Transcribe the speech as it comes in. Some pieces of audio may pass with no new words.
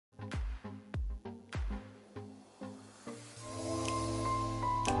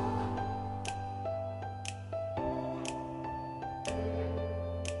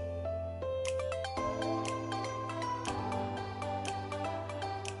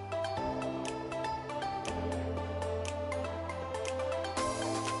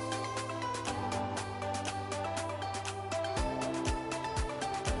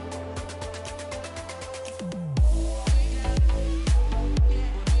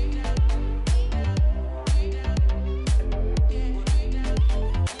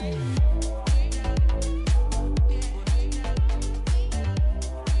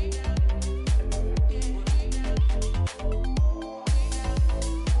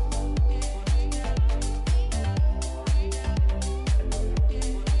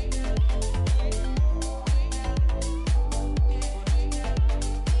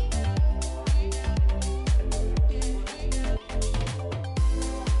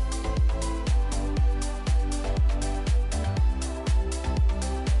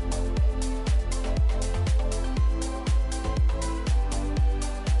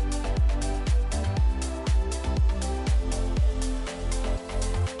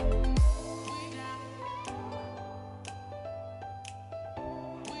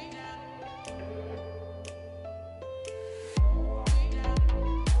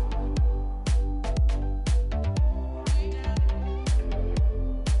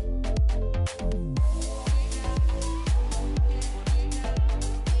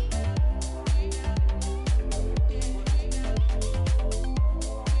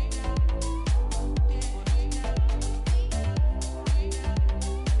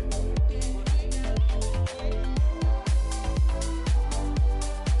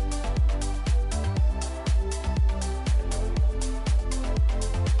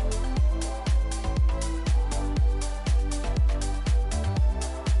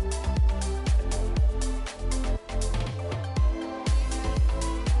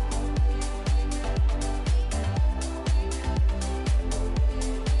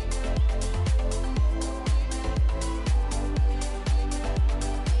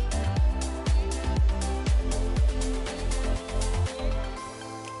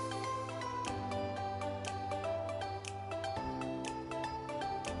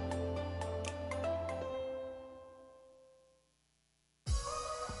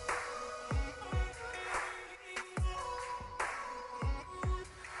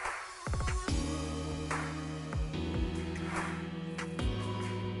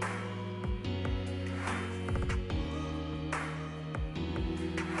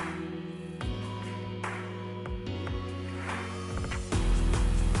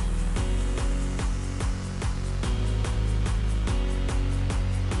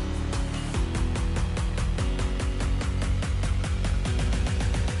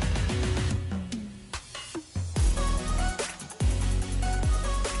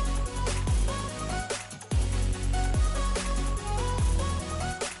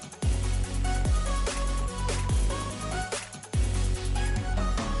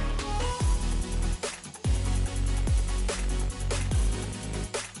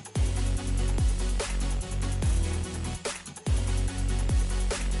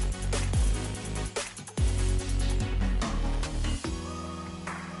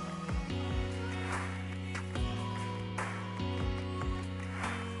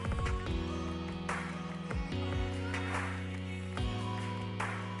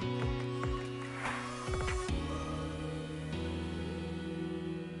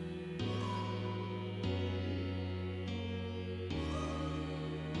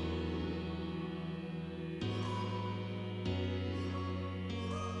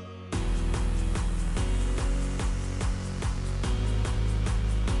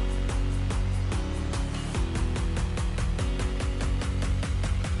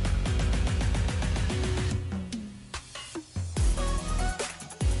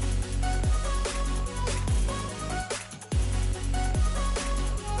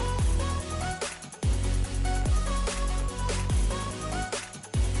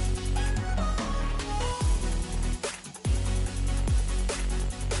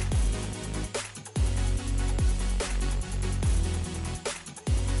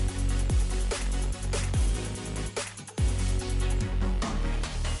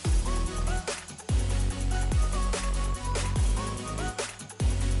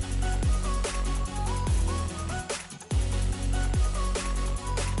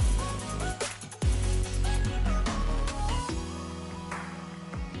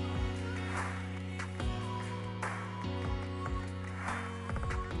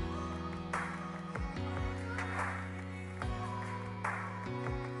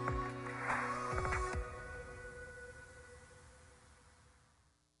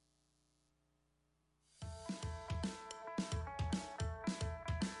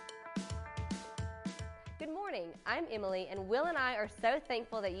morning. I'm Emily, and Will and I are so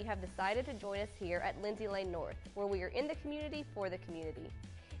thankful that you have decided to join us here at Lindsay Lane North, where we are in the community for the community.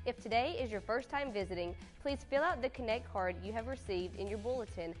 If today is your first time visiting, please fill out the Connect card you have received in your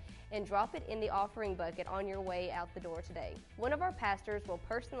bulletin and drop it in the offering bucket on your way out the door today. One of our pastors will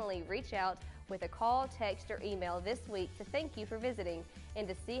personally reach out with a call, text, or email this week to thank you for visiting and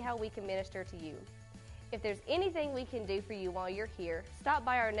to see how we can minister to you. If there's anything we can do for you while you're here, stop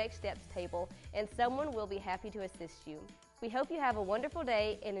by our Next Steps table and someone will be happy to assist you. We hope you have a wonderful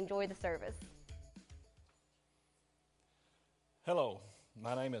day and enjoy the service. Hello,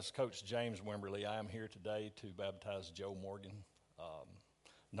 my name is Coach James Wimberly. I am here today to baptize Joe Morgan.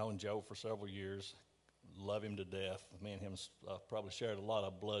 Known Joe for several years, love him to death. Me and him probably shared a lot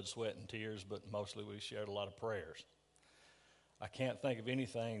of blood, sweat, and tears, but mostly we shared a lot of prayers. I can't think of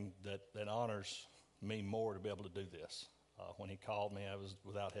anything that honors me more to be able to do this. When he called me, I was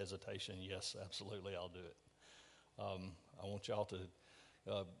without hesitation, yes, absolutely, I'll do it. I want y'all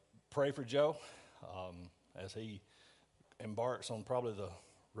to pray for Joe as he embarks on probably the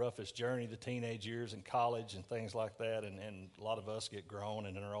roughest journey, the teenage years in college and things like that, and a lot of us get grown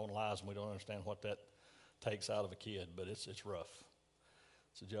and in our own lives and we don't understand what that takes out of a kid, but it's rough.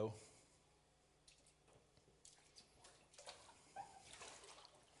 So Joe.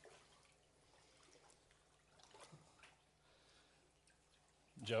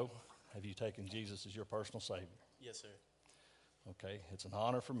 Joe, have you taken Jesus as your personal Savior? Yes, sir. Okay, it's an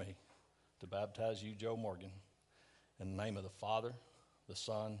honor for me to baptize you, Joe Morgan, in the name of the Father, the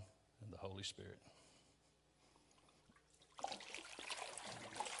Son, and the Holy Spirit.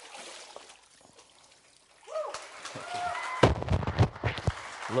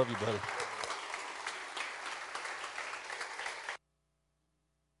 Love you, buddy.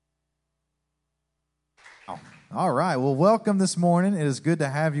 All right. Well, welcome this morning. It is good to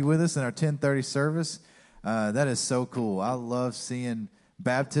have you with us in our 10:30 service. That is so cool. I love seeing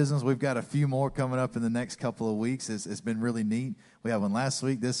baptisms. We've got a few more coming up in the next couple of weeks. It's been really neat. We had one last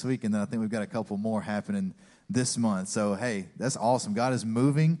week, this week, and then I think we've got a couple more happening this month. So, hey, that's awesome. God is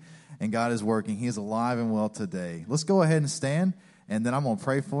moving and God is working. He is alive and well today. Let's go ahead and stand, and then I'm going to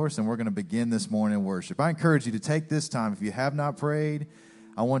pray for us, and we're going to begin this morning in worship. I encourage you to take this time. If you have not prayed,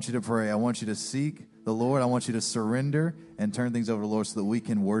 I want you to pray. I want you to seek the Lord. I want you to surrender and turn things over to the Lord so that we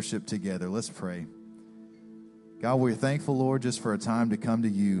can worship together. Let's pray. God, we're thankful, Lord, just for a time to come to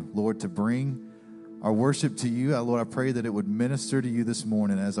you, Lord, to bring our worship to you. Lord, I pray that it would minister to you this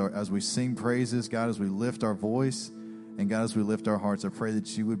morning as we sing praises, God, as we lift our voice, and God, as we lift our hearts. I pray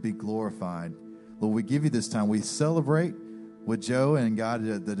that you would be glorified. Lord, we give you this time. We celebrate with Joe and God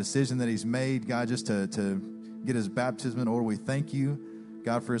the decision that he's made, God, just to get his baptism in order. We thank you,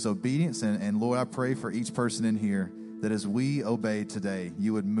 God, for his obedience. And Lord, I pray for each person in here that as we obey today,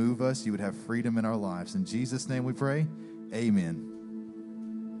 you would move us, you would have freedom in our lives. In Jesus' name we pray, amen.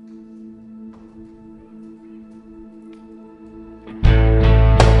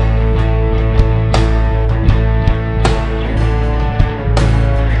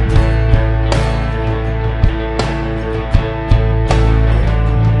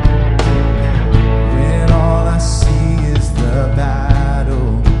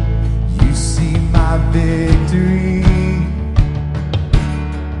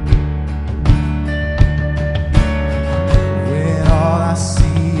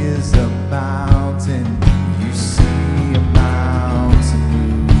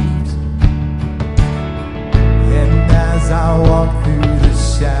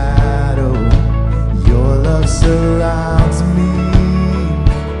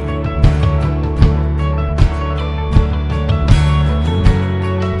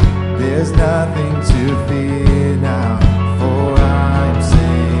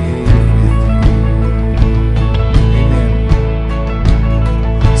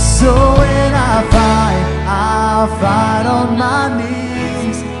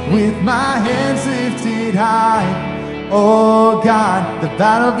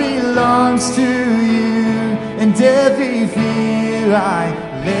 Battle belongs to you, and every fear I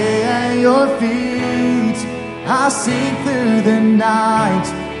lay at your feet. I sing through the night.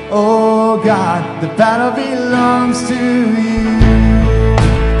 Oh God, the battle belongs to you.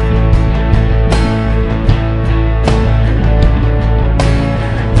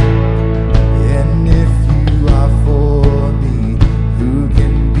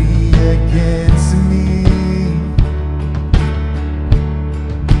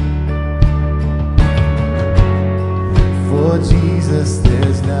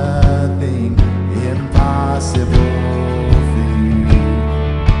 There's nothing impossible for you.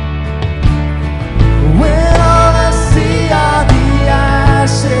 When all I see are the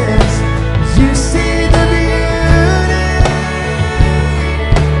ashes, you see the beauty.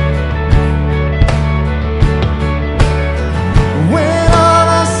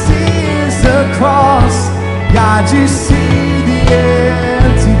 God, you see the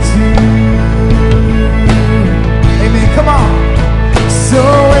empty tomb. Amen. Come on. So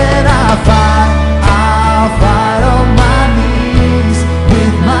when I fight, I'll fight on my knees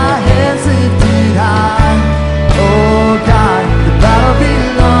with my hands lifted high. Oh God, the battle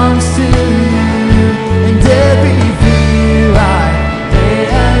belongs to you, and every fear I lay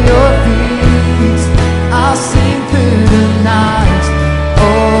at your feet. I'll sing through the night.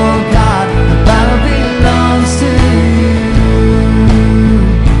 Oh God, the battle belongs to you.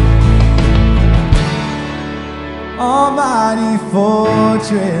 Almighty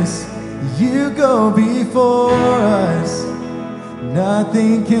fortress, you go before us.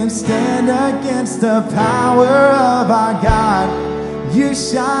 Nothing can stand against the power of our God. You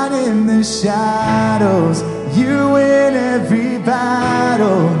shine in the shadows, you win every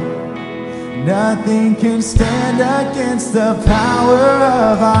battle. Nothing can stand against the power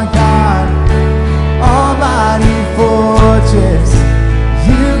of our God. Almighty fortress,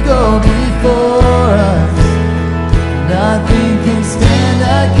 you go before us. Nothing can stand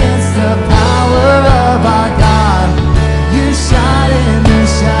against the power of our God. You shine in the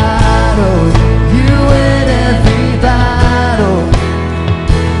shadows, you win every battle.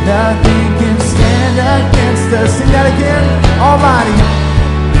 Nothing can stand against us. Sing that again. Almighty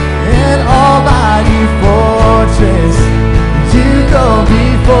and almighty fortress, you go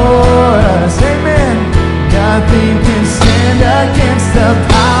before us. Amen. Nothing can stand against the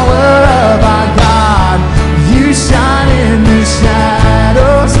power of our God. You shine in the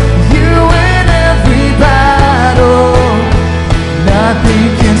shadows, you win every battle.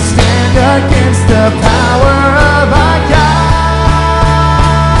 Nothing can stand against the power of our God.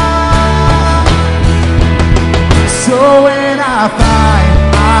 So when I fight,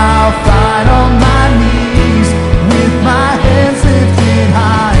 I'll fight on my knees with my hands lifted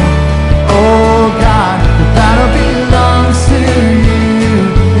high. Oh God, the battle belongs to you,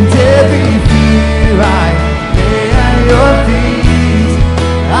 and every fear I lay at your feet.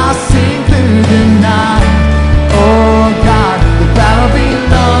 I'll sing through the night. Oh God, the battle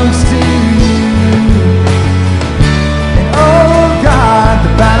belongs to you. And oh God,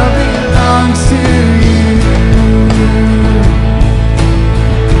 the battle belongs to you.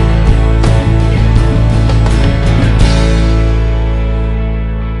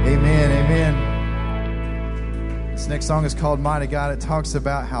 Amen, amen. This next song is called Mighty God. It talks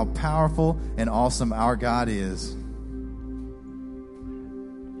about how powerful and awesome our God is.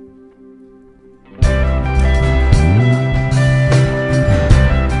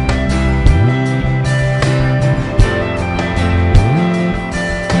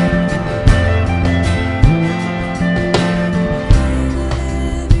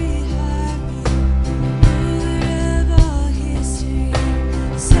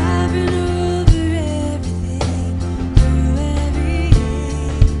 Sovereign over everything, through every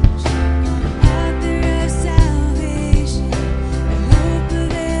age.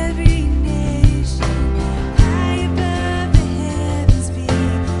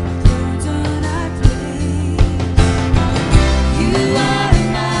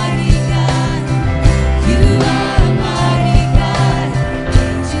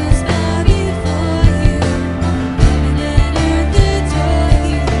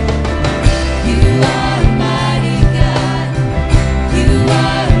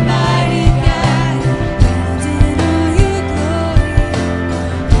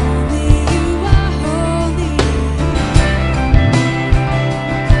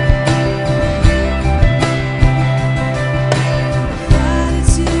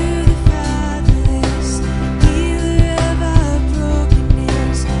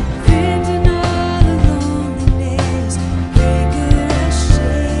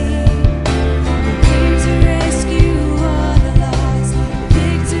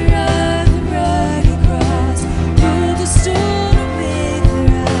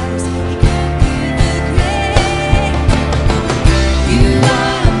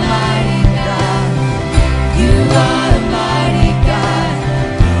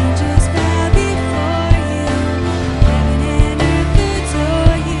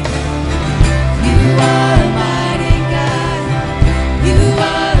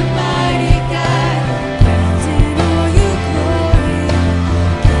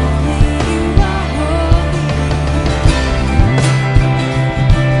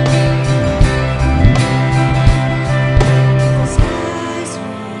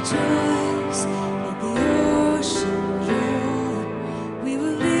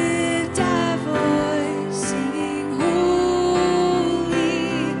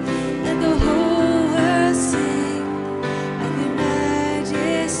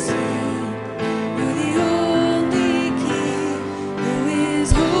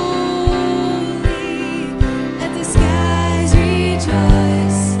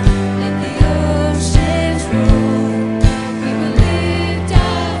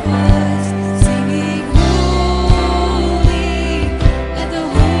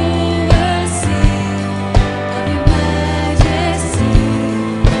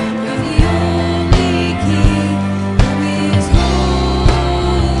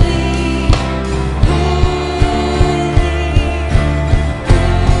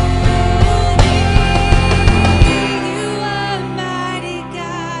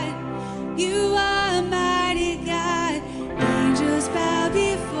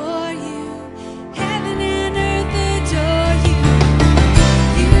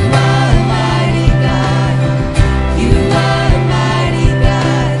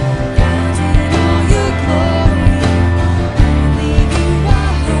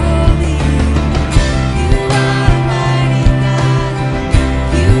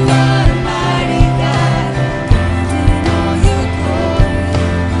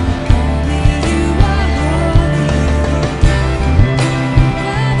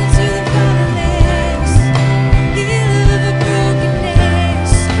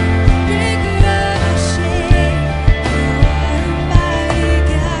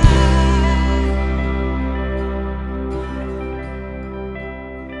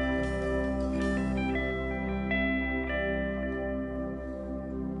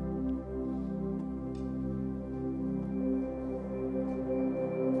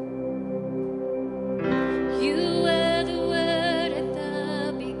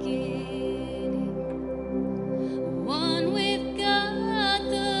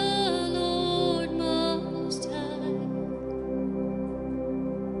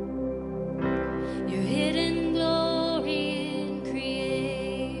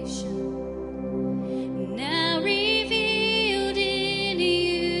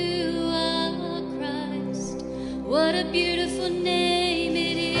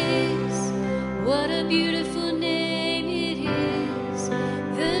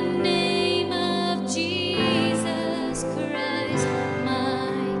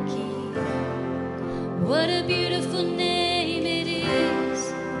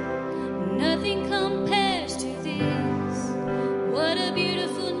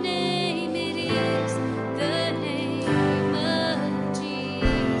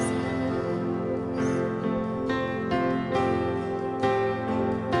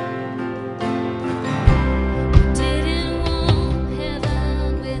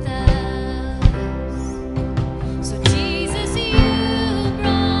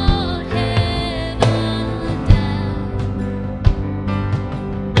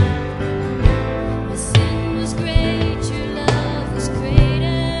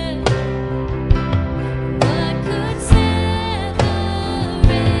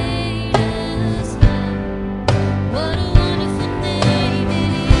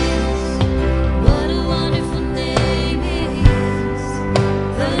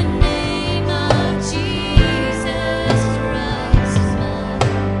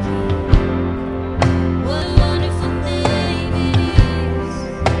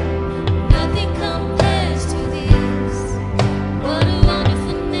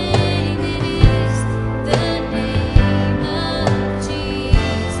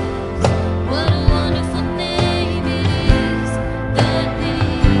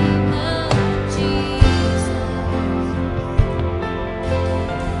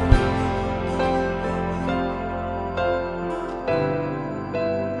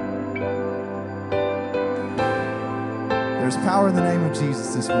 name of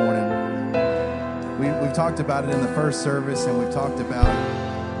Jesus this morning, we've talked about it in the first service, and we've talked about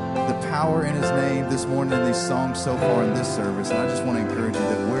the power in his name this morning in these songs so far in this service. And I just want to encourage you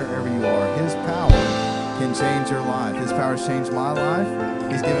that wherever you are, his power can change your life. His power has changed my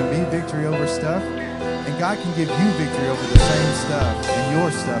life. He's given me victory over stuff. And God can give you victory over the same stuff and your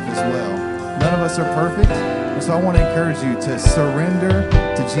stuff as well. None of us are perfect. And so I want to encourage you to surrender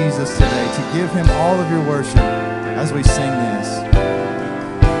to Jesus today, to give him all of your worship as we sing this.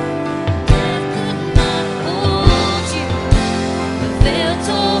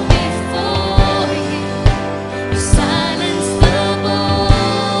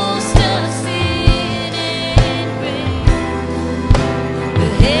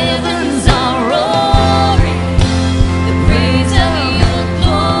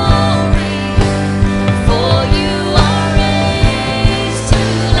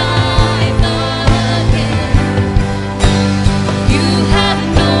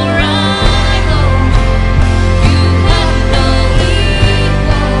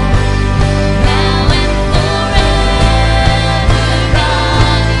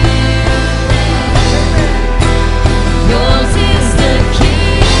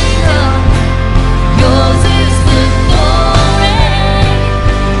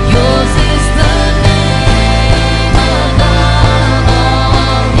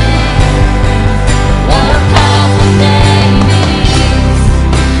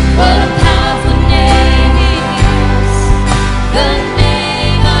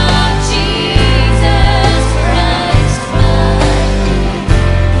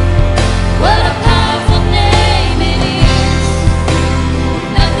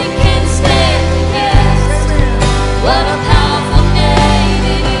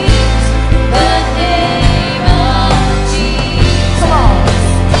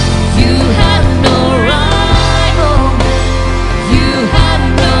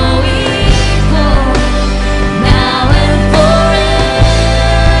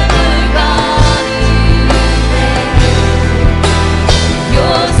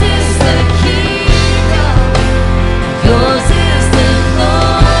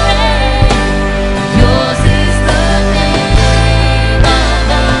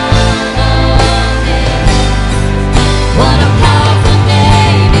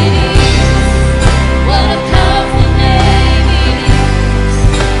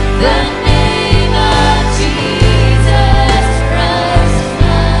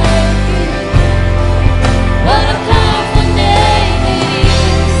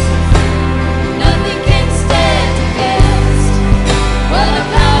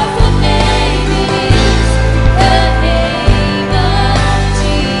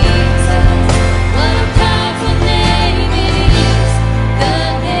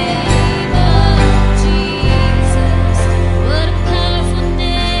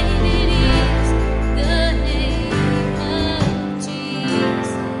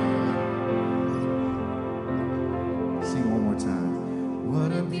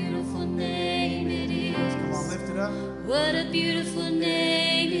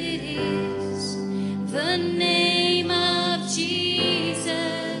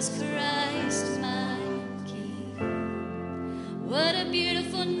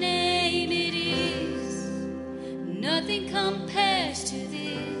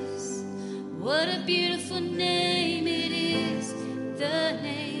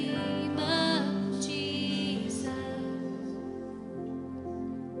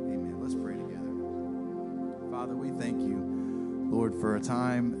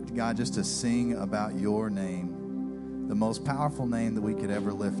 Just to sing about your name, the most powerful name that we could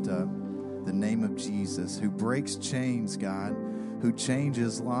ever lift up, the name of Jesus, who breaks chains, God, who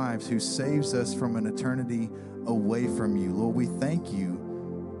changes lives, who saves us from an eternity away from you. Lord, we thank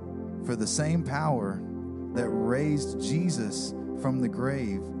you for the same power that raised Jesus from the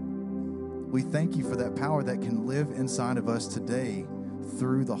grave. We thank you for that power that can live inside of us today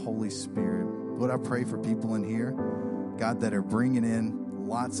through the Holy Spirit. Lord, I pray for people in here, God, that are bringing in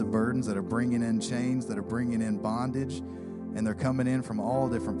lots of burdens, that are bringing in chains, that are bringing in bondage, and they're coming in from all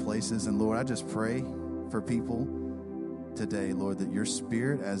different places. And Lord, I just pray for people today, Lord, that your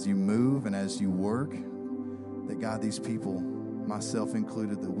Spirit, as you move and as you work, that God, these people, myself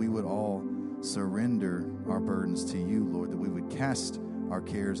included, that we would all surrender our burdens to you, Lord, that we would cast our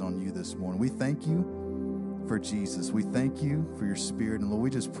cares on you this morning. We thank you for Jesus. We thank you for your Spirit. And Lord, we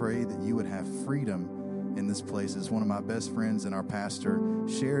just pray that you would have freedom in this place. As one of my best friends and our pastor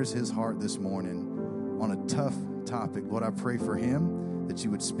shares his heart this morning on a tough topic, Lord, I pray for him that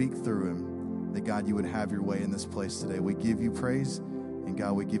you would speak through him, that God, you would have your way in this place today. We give you praise, and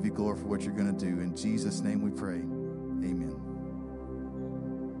God, we give you glory for what you're going to do. In Jesus' name we pray. Amen.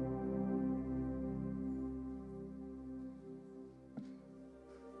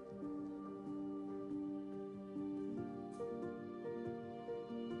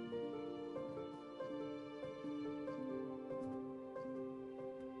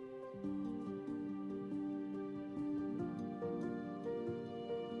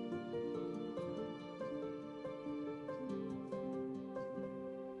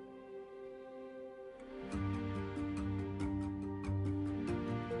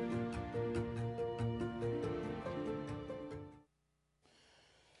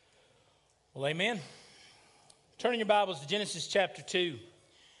 Well, amen. Turning your Bibles to Genesis chapter 2.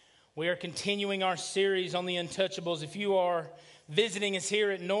 We are continuing our series on the untouchables. If you are visiting us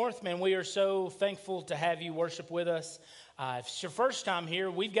here at North, man, we are so thankful to have you worship with us. If it's your first time here,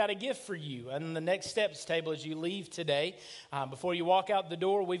 we've got a gift for you. And the next steps table as you leave today, before you walk out the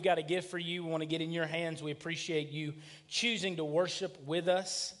door, we've got a gift for you. We want to get in your hands. We appreciate you choosing to worship with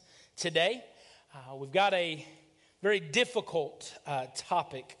us today. We've got a very difficult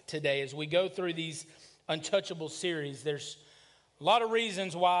topic today as we go through these untouchable series. There's a lot of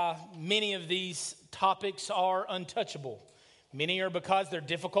reasons why many of these topics are untouchable. Many are because they're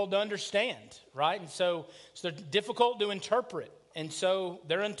difficult to understand, right? And so they're difficult to interpret, and so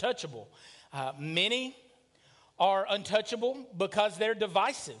they're untouchable. Many are untouchable because they're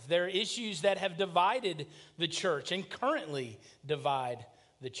divisive. They're issues that have divided the church and currently divide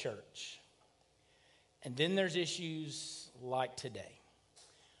the church. And then there's issues like today,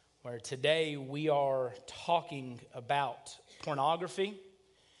 where today we are talking about pornography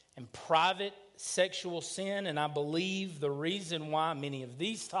and private sexual sin, and I believe the reason why many of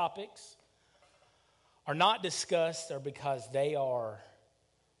these topics are not discussed are because they are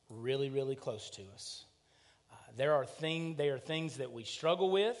really, really close to us. They are things that we struggle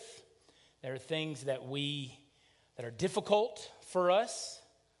with. There are things that are difficult for us,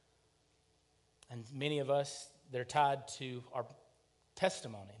 and many of us, they're tied to our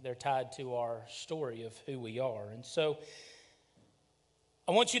testimony. They're tied to our story of who we are. And so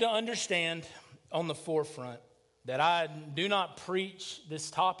I want you to understand on the forefront that I do not preach this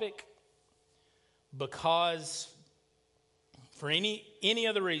topic because for any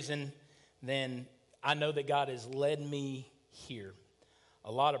other reason than I know that God has led me here.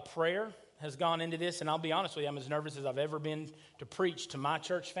 A lot of prayer has gone into this, and I'll be honest with you, I'm as nervous as I've ever been to preach to my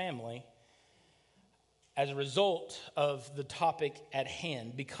church family as a result of the topic at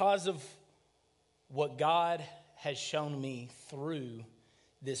hand, because of what God has shown me through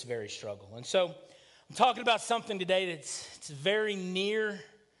this very struggle. And so I'm talking about something today that's very near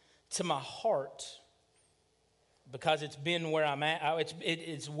to my heart because it's been where I'm at.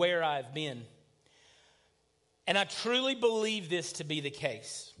 It's where I've been. And I truly believe this to be the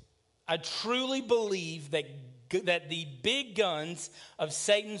case. I truly believe that the big guns of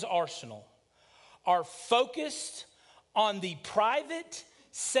Satan's arsenal are focused on the private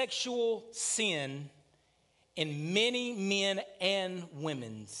sexual sin in many men and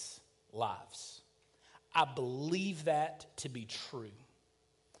women's lives. I believe that to be true.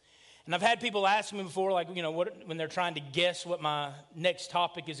 And I've had people ask me before, like, when they're trying to guess what my next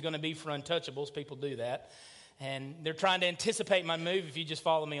topic is going to be for Untouchables, people do that. And they're trying to anticipate my move. If you just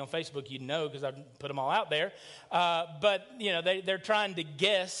follow me on Facebook, you'd know because I put them all out there. But they're trying to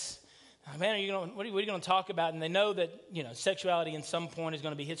guess, man, what are you going to talk about? And they know that, sexuality in some point is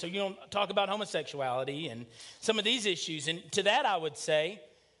going to be hit. So you're going to talk about homosexuality and some of these issues. And to that, I would say,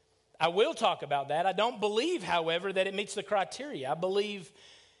 I will talk about that. I don't believe, however, that it meets the criteria. I believe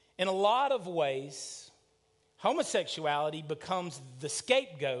in a lot of ways, homosexuality becomes the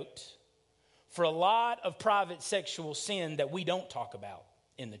scapegoat for a lot of private sexual sin that we don't talk about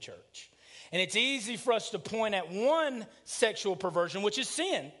in the church. And it's easy for us to point at one sexual perversion, which is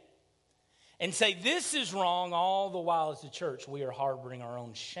sin, and say this is wrong, all the while as the church we are harboring our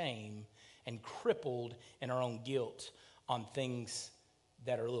own shame and crippled in our own guilt on things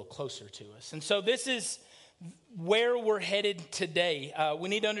that are a little closer to us. And so this is where we're headed today. We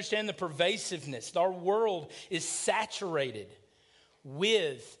need to understand the pervasiveness. Our world is saturated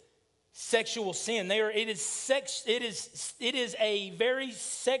with sexual sin. It is a very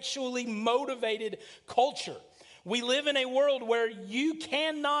sexually motivated culture. We live in a world where you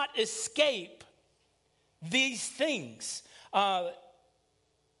cannot escape these things.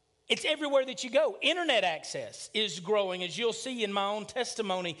 It's everywhere that you go. Internet access is growing, as you'll see in my own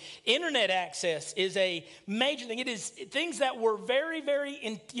testimony. Internet access is a major thing. It is things that were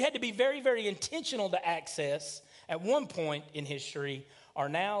you had to be very, very intentional to access at one point in history are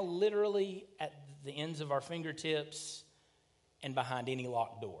now literally at the ends of our fingertips and behind any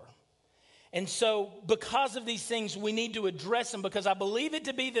locked door. And so because of these things, we need to address them because I believe it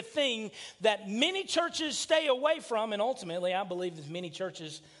to be the thing that many churches stay away from. And ultimately, I believe that many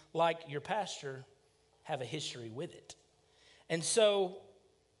churches, like your pastor, have a history with it. And so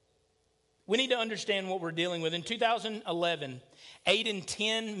we need to understand what we're dealing with. In 2011, 8 in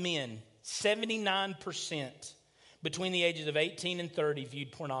 10 men, 79%, between the ages of 18 and 30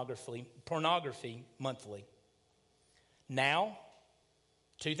 viewed pornography monthly. Now,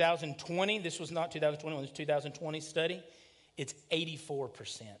 2020, this was not 2021, this was 2020 study, it's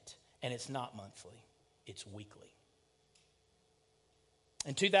 84%, and it's not monthly, it's weekly.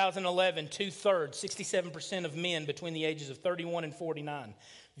 In 2011, two-thirds, 67% of men between the ages of 31 and 49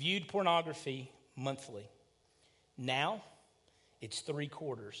 viewed pornography monthly. Now, it's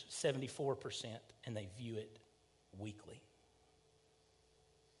three-quarters, 74%, and they view it weekly.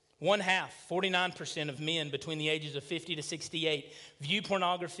 One half, 49% of men between the ages of 50 to 68 view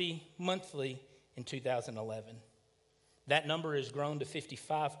pornography monthly in 2011. That number has grown to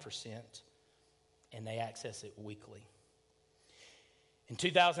 55%, and they access it weekly. In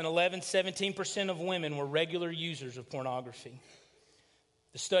 2011, 17% of women were regular users of pornography.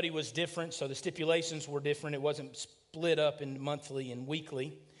 The study was different, so the stipulations were different. It wasn't split up into monthly and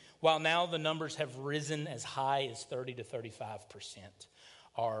weekly, while now the numbers have risen as high as 30 to 35%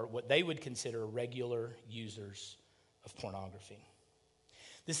 are what they would consider regular users of pornography.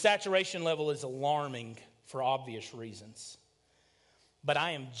 This saturation level is alarming for obvious reasons, but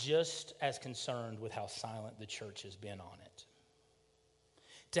I am just as concerned with how silent the church has been on it.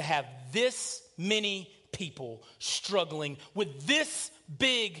 To have this many people struggling with this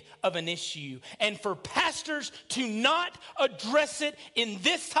big of an issue, and for pastors to not address it in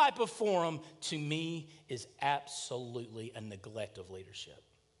this type of forum, to me, is absolutely a neglect of leadership.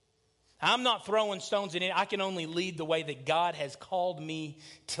 I'm not throwing stones in it. I can only lead the way that God has called me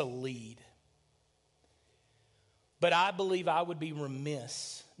to lead. But I believe I would be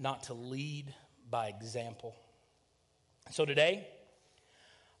remiss not to lead by example. So today,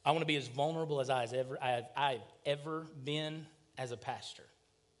 I want to be as vulnerable as I've ever been as a pastor.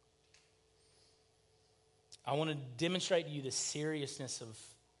 I want to demonstrate to you the seriousness of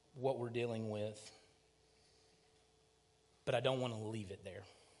what we're dealing with, but I don't want to leave it there.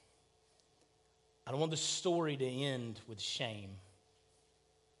 I don't want the story to end with shame,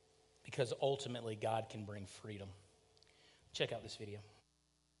 because ultimately God can bring freedom. Check out this video.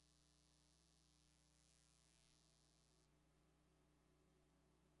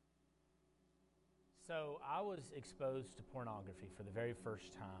 So I was exposed to pornography for the very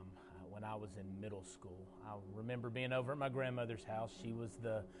first time when I was in middle school. I remember being over at my grandmother's house. She was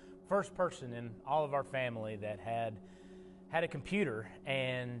the first person in all of our family that had a computer,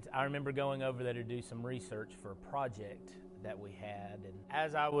 and I remember going over there to do some research for a project that we had. And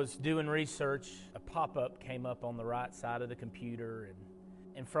as I was doing research, a pop-up came up on the right side of the computer,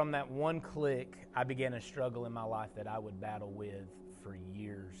 and from that one click, I began a struggle in my life that I would battle with for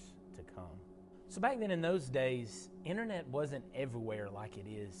years to come. So back then in those days, internet wasn't everywhere like it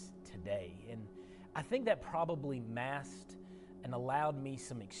is today. And I think that probably masked and allowed me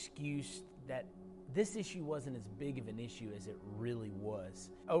some excuse that this issue wasn't as big of an issue as it really was.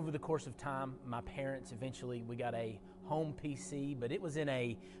 Over the course of time, my parents eventually, we got a home PC, but it was in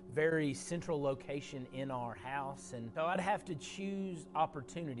a very central location in our house. And so I'd have to choose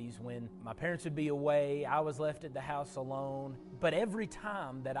opportunities when my parents would be away, I was left at the house alone. But every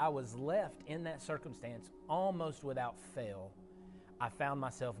time that I was left in that circumstance, almost without fail, I found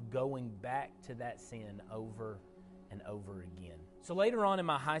myself going back to that sin over and over again. So later on in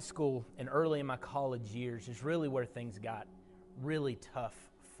my high school and early in my college years is really where things got really tough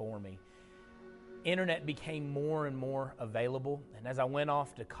for me. Internet became more and more available, and as I went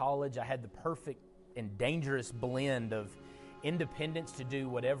off to college, I had the perfect and dangerous blend of independence to do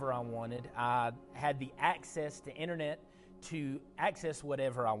whatever I wanted. I had the access to internet to access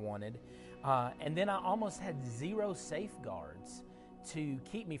whatever I wanted, and then I almost had zero safeguards to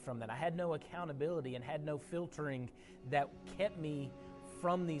keep me from that. I had no accountability and had no filtering that kept me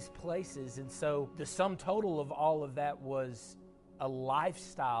from these places. And so the sum total of all of that was a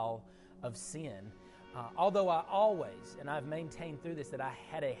lifestyle of sin. Although I always, and I've maintained through this, that I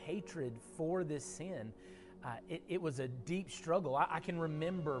had a hatred for this sin, it was a deep struggle. I can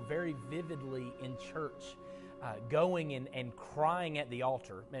remember very vividly in church going and crying at the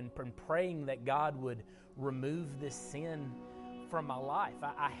altar and praying that God would remove this sin from my life.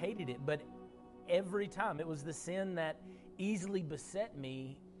 I hated it, but every time it was the sin that easily beset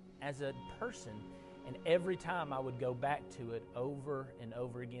me as a person, and every time I would go back to it over and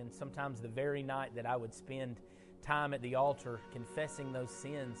over again. Sometimes the very night that I would spend time at the altar confessing those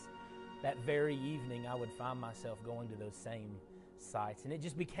sins, that very evening I would find myself going to those same sites, and it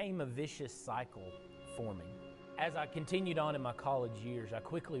just became a vicious cycle for me. As I continued on in my college years, I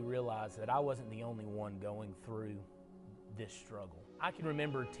quickly realized that I wasn't the only one going through this struggle. I can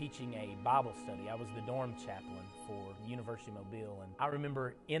remember teaching a Bible study. I was the dorm chaplain for the University of Mobile, and I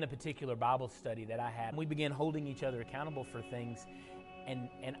remember in a particular Bible study that I had, we began holding each other accountable for things, and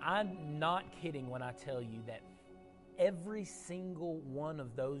I'm not kidding when I tell you that every single one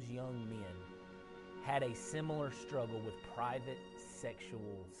of those young men had a similar struggle with private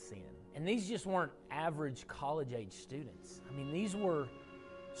sexual sin. And these just weren't average college-age students. I mean, these were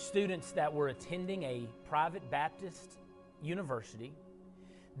students that were attending a private Baptist university.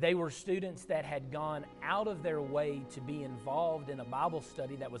 They were students that had gone out of their way to be involved in a Bible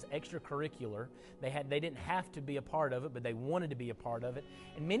study that was extracurricular. They didn't have to be a part of it, but they wanted to be a part of it.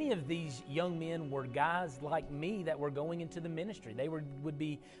 And many of these young men were guys like me that were going into the ministry. They would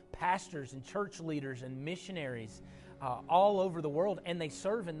be pastors and church leaders and missionaries all over the world, and they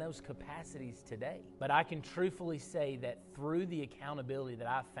serve in those capacities today. But I can truthfully say that through the accountability that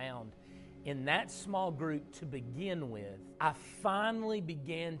I found in that small group to begin with, I finally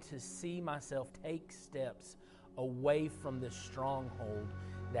began to see myself take steps away from this stronghold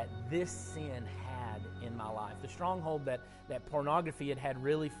that this sin had in my life. The stronghold that pornography had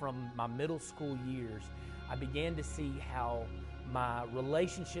really from my middle school years. I began to see how my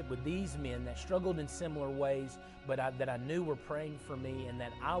relationship with these men that struggled in similar ways, but that I knew were praying for me and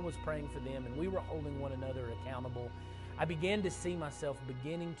that I was praying for them and we were holding one another accountable. I began to see myself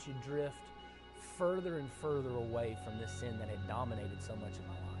beginning to drift further and further away from this sin that had dominated so much of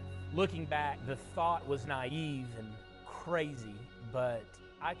my life. Looking back, the thought was naive and crazy, but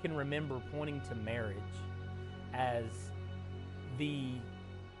I can remember pointing to marriage as the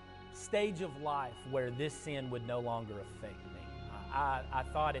stage of life where this sin would no longer affect me. I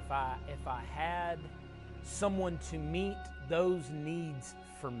thought if I had someone to meet those needs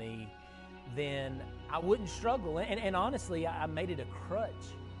for me, then I wouldn't struggle. And honestly, I made it a crutch.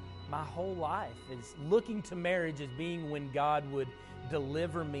 My whole life is looking to marriage as being when God would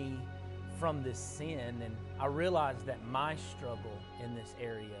deliver me from this sin. And I realized that my struggle in this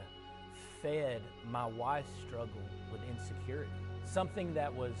area fed my wife's struggle with insecurity. Something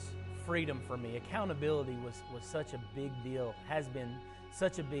that was freedom for me. Accountability was such a big deal, has been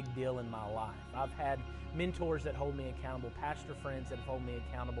such a big deal in my life. I've had mentors that hold me accountable, pastor friends that hold me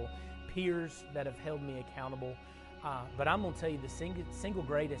accountable, peers that have held me accountable. But I'm going to tell you, the single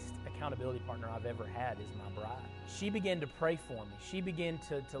greatest accountability partner I've ever had is my bride. She began to pray for me. She began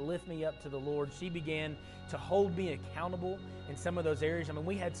to lift me up to the Lord. She began to hold me accountable in some of those areas. I mean,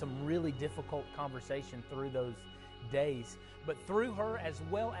 we had some really difficult conversation through those days. But through her, as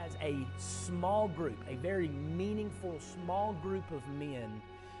well as a small group, a very meaningful small group of men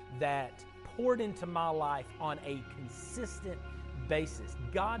that poured into my life on a consistent basis,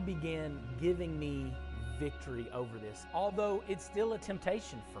 God began giving me victory over this. Although it's still a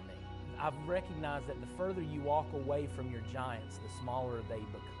temptation for me, I've recognized that the further you walk away from your giants, the smaller they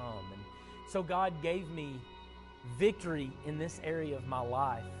become. And so God gave me victory in this area of my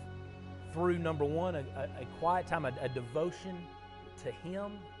life through, number one, a quiet time, a devotion to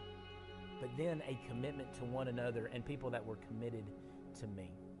Him, but then a commitment to one another and people that were committed to me.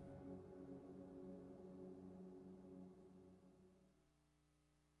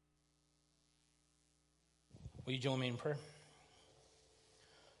 Will you join me in prayer?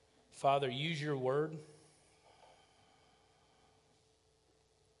 Father, use your word.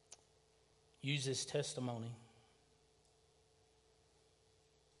 Use this testimony,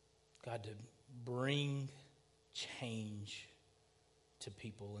 God, to bring change to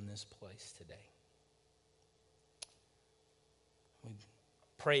people in this place today. We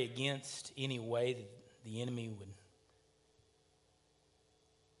pray against any way that the enemy would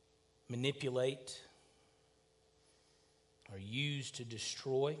manipulate or use to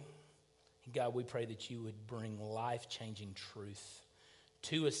destroy. And God, we pray that you would bring life-changing truth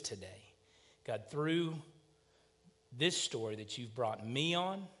to us today. God, through this story that you've brought me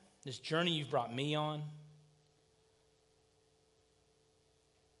on, this journey you've brought me on,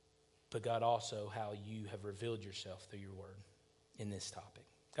 but God, also how you have revealed yourself through your word in this topic.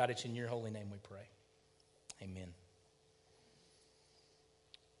 God, it's in your holy name we pray. Amen.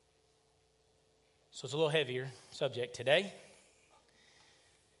 So it's a little heavier subject today.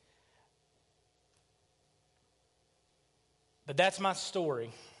 But that's my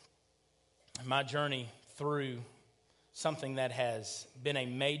story, my journey through something that has been a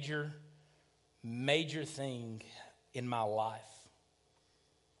major, major thing in my life.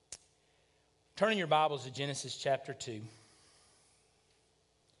 Turning your Bibles to Genesis chapter 2.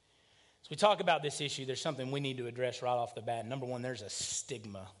 As we talk about this issue, there's something we need to address right off the bat. Number one, there's a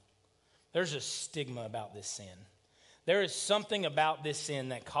stigma. There's a stigma about this sin. There is something about this sin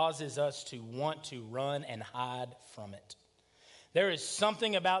that causes us to want to run and hide from it. There is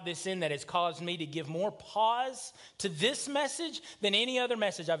something about this sin that has caused me to give more pause to this message than any other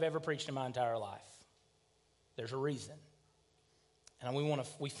message I've ever preached in my entire life. There's a reason. And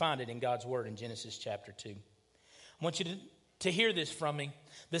we find it in God's word in Genesis chapter 2. I want you to hear this from me.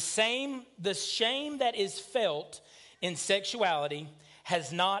 The shame that is felt in sexuality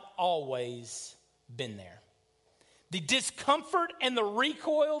has not always been there. The discomfort and the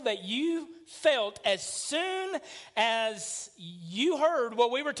recoil that you felt as soon as you heard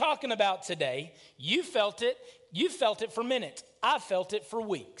what we were talking about today, you felt it. You felt it for minutes. I felt it for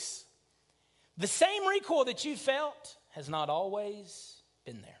weeks. The same recoil that you felt has not always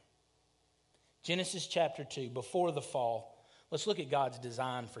been there. Genesis chapter 2, before the fall, let's look at God's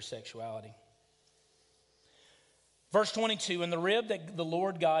design for sexuality. Verse 22, and the rib that the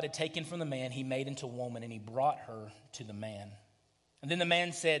Lord God had taken from the man, he made into woman, and he brought her to the man. And then the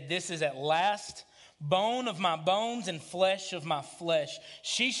man said, this is at last bone of my bones and flesh of my flesh.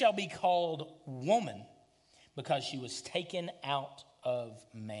 She shall be called woman, because she was taken out of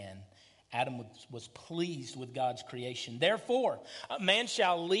man. Adam was pleased with God's creation. Therefore, a man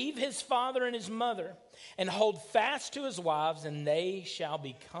shall leave his father and his mother and hold fast to his wives, and they shall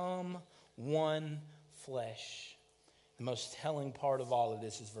become one flesh. The most telling part of all of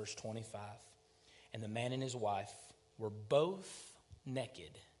this is verse 25. And the man and his wife were both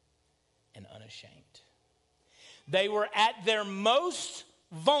naked and unashamed. They were at their most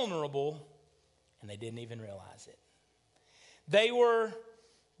vulnerable, and they didn't even realize it. They were,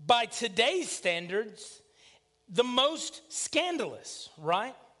 by today's standards, the most scandalous,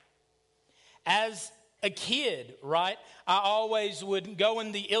 right? As a kid, right, I always would go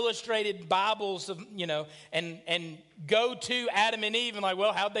in the illustrated Bibles of, and go to Adam and Eve and like,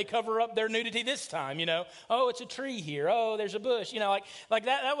 well, how'd they cover up their nudity this time? Oh, it's a tree here. Oh, there's a bush. Like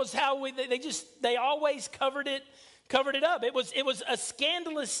that was how they always covered it up. It was a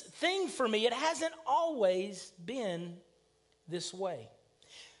scandalous thing for me. It hasn't always been this way.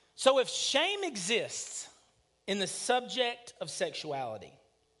 So if shame exists in the subject of sexuality,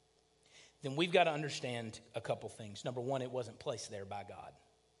 then we've got to understand a couple things. Number one, it wasn't placed there by God.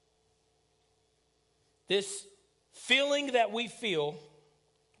 This feeling that we feel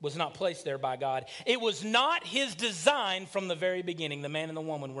was not placed there by God. It was not his design from the very beginning. The man and the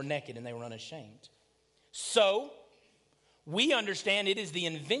woman were naked and they were unashamed. So, we understand it is the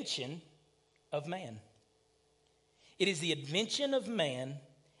invention of man. It is the invention of man,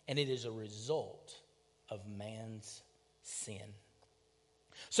 and it is a result of man's sin.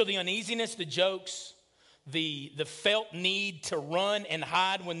 So the uneasiness, the jokes, the felt need to run and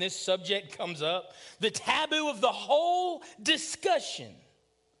hide when this subject comes up, the taboo of the whole discussion,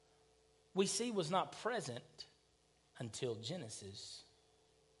 we see was not present until Genesis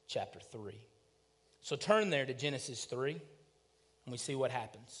chapter 3. So turn there to Genesis 3, and we see what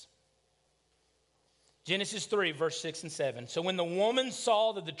happens. Genesis 3, verse 6 and 7. So when the woman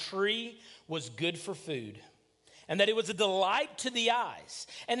saw that the tree was good for food, and that it was a delight to the eyes,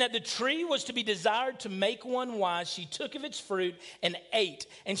 and that the tree was to be desired to make one wise, she took of its fruit and ate.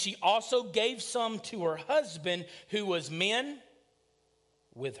 And she also gave some to her husband, who was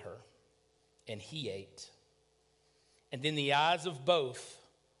with her, and he ate. And then the eyes of both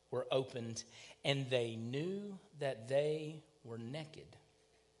were opened, and they knew that they were naked.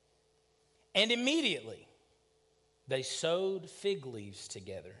 And immediately they sewed fig leaves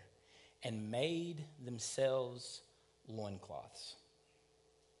together and made themselves loincloths.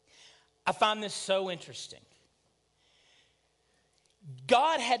 I find this so interesting.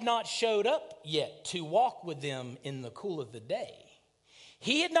 God had not showed up yet to walk with them in the cool of the day.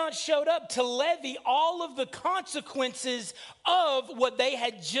 He had not showed up to levy all of the consequences of what they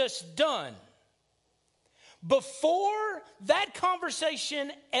had just done. Before that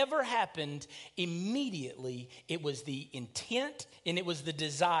conversation ever happened, immediately it was the intent and it was the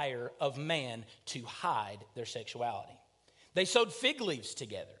desire of man to hide their sexuality. They sewed fig leaves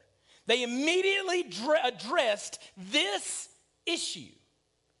together. They immediately addressed this issue.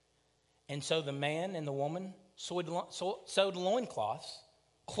 And so the man and the woman sewed loincloths,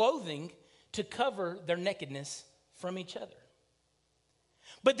 clothing to cover their nakedness from each other.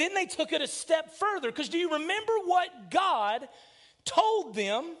 But then they took it a step further, because do you remember what God told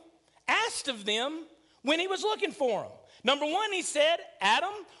them, asked of them when he was looking for them? Number one, he said,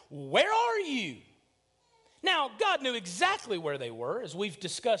 Adam, where are you? Now, God knew exactly where they were, as we've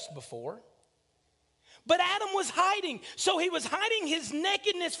discussed before. But Adam was hiding. So he was hiding his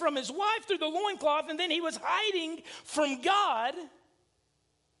nakedness from his wife through the loincloth, and then he was hiding from God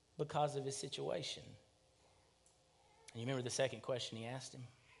because of his situation. And you remember the second question he asked him?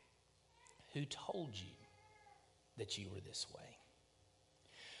 Who told you that you were this way?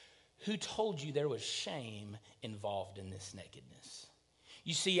 Who told you there was shame involved in this nakedness?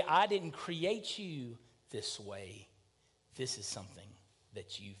 You see, I didn't create you this way. This is something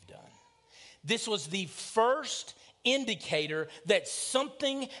that you've done. This was the first indicator that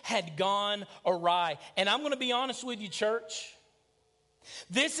something had gone awry. And I'm going to be honest with you, church.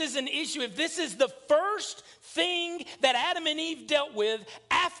 This is an issue. If this is the first thing that Adam and Eve dealt with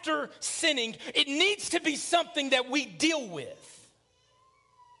after sinning, it needs to be something that we deal with.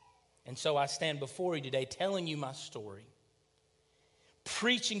 And so I stand before you today telling you my story,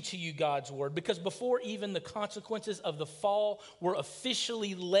 preaching to you God's word, because before even the consequences of the fall were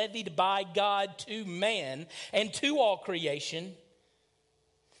officially levied by God to man and to all creation,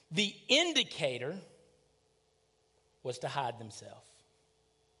 the indicator was to hide themselves.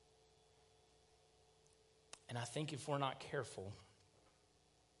 And I think if we're not careful,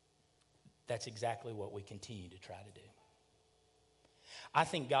 that's exactly what we continue to try to do. I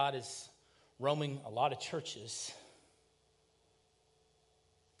think God is roaming a lot of churches,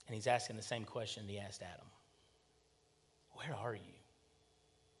 and he's asking the same question he asked Adam. Where are you?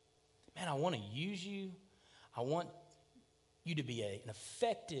 Man, I want to use you. I want you to be an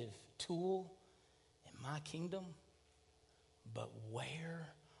effective tool in my kingdom. But where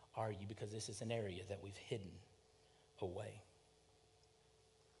are you? Because this is an area that we've hidden away.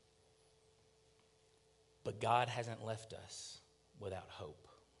 But God hasn't left us without hope.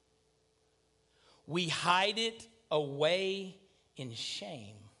 We hide it away in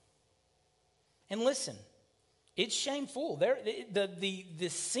shame. And listen, it's shameful. The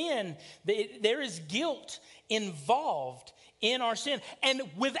sin, there is guilt involved in our sin. And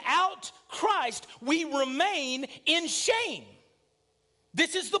without Christ, we remain in shame.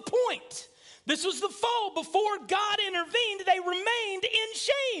 This is the point. This was the fall. Before God intervened, they remained in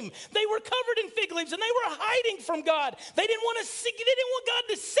shame. They were covered in fig leaves and they were hiding from God. They didn't want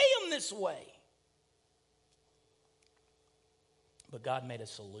God to see them this way. But God made a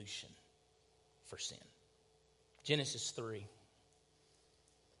solution for sin. Genesis 3,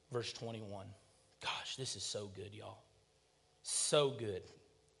 verse 21. Gosh, this is so good, y'all. So good.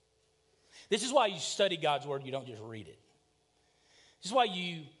 This is why you study God's word, you don't just read it. This is why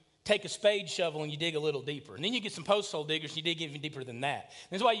you take a spade shovel and you dig a little deeper. And then you get some post hole diggers and you dig even deeper than that.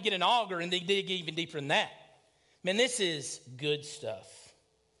 This is why you get an auger and they dig even deeper than that. Man, this is good stuff.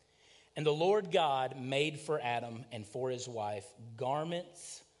 And the Lord God made for Adam and for his wife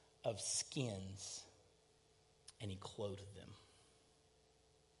garments of skins, and he clothed them.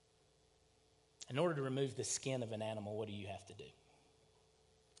 In order to remove the skin of an animal, what do you have to do?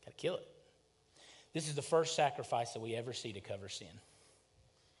 Got to kill it. This is the first sacrifice that we ever see to cover sin.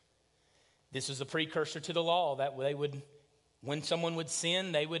 This was a precursor to the law that they would, when someone would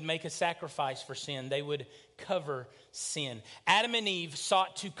sin, they would make a sacrifice for sin. They would cover sin. Adam and Eve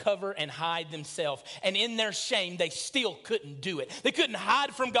sought to cover and hide themselves. And in their shame, they still couldn't do it. They couldn't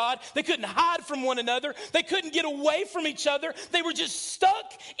hide from God. They couldn't hide from one another. They couldn't get away from each other. They were just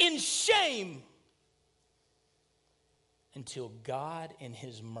stuck in shame. Until God in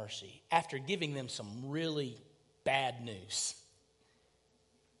his mercy, after giving them some really bad news,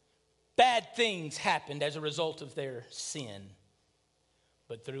 bad things happened as a result of their sin.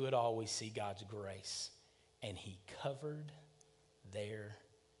 But through it all, we see God's grace. And he covered their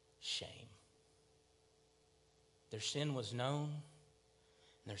shame. Their sin was known,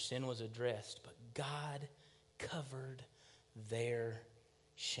 and their sin was addressed, but God covered their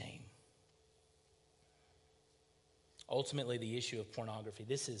shame. Ultimately, the issue of pornography,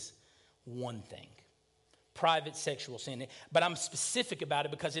 this is one thing. Private sexual sin. But I'm specific about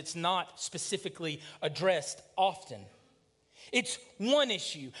it because it's not specifically addressed often. It's one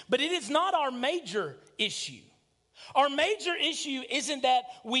issue, but it is not our major issue. Our major issue isn't that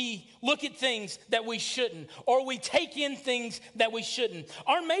we look at things that we shouldn't or we take in things that we shouldn't.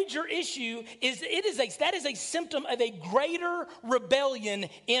 Our major issue is that is a symptom of a greater rebellion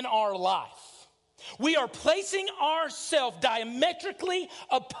in our life. We are placing ourselves diametrically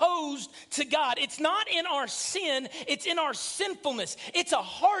opposed to God. It's not in our sin, it's in our sinfulness. It's a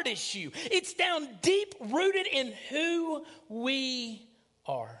heart issue. It's down deep rooted in who we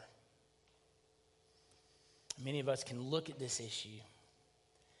are. Many of us can look at this issue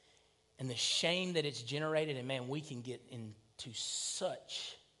and the shame that it's generated, and man, we can get into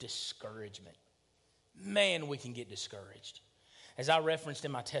such discouragement. Man, we can get discouraged. As I referenced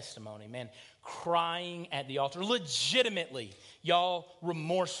in my testimony, man, crying at the altar, legitimately, y'all,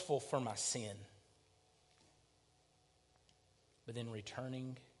 remorseful for my sin. But then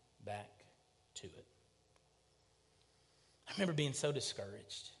returning back to it. I remember being so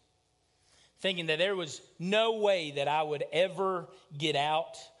discouraged, thinking that there was no way that I would ever get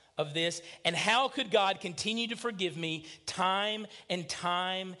out of this. And how could God continue to forgive me time and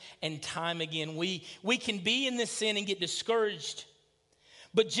time and time again? We can be in this sin and get discouraged.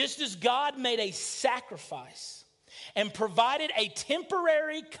 But just as God made a sacrifice and provided a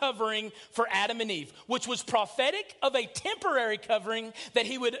temporary covering for Adam and Eve, which was prophetic of a temporary covering that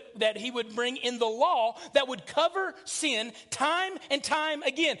he would bring in the law that would cover sin time and time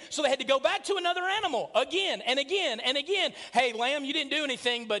again. So they had to go back to another animal again and again and again. Hey, lamb, you didn't do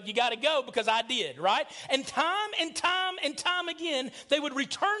anything, but you got to go because I did, right? And time and time and time again, they would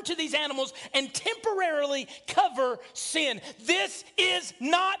return to these animals and temporarily cover sin. This is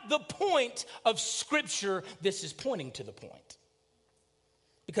not the point of Scripture. This is pointing to the point.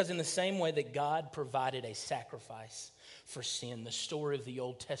 Because in the same way that God provided a sacrifice for sin, the story of the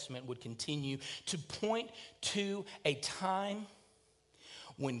Old Testament would continue to point to a time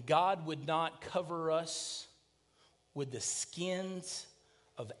when God would not cover us with the skins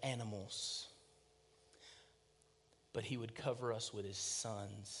of animals, but he would cover us with his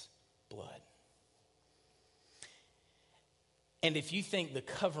Son's blood. And if you think the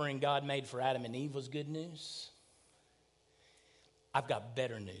covering God made for Adam and Eve was good news, I've got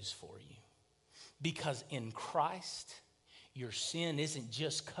better news for you. Because in Christ, your sin isn't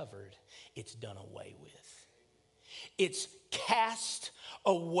just covered, it's done away with. It's cast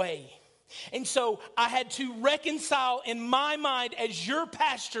away. And so I had to reconcile in my mind as your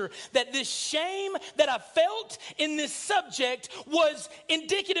pastor that this shame that I felt in this subject was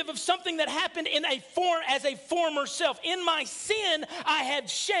indicative of something that happened as a former self. In my sin, I had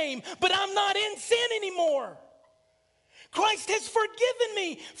shame, but I'm not in sin anymore. Christ has forgiven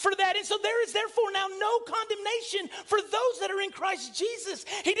me for that. And so there is therefore now no condemnation for those that are in Christ Jesus.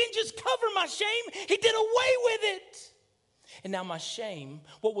 He didn't just cover my shame, he did away with it. And now my shame,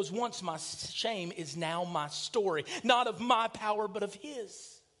 what was once my shame, is now my story. Not of my power, but of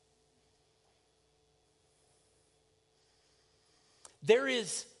his. There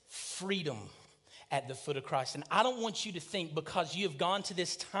is freedom at the foot of Christ. And I don't want you to think because you have gone to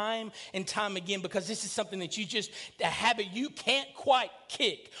this time and time again, because this is something that a habit you can't quite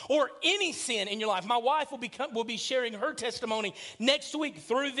kick, or any sin in your life. My wife will be sharing her testimony next week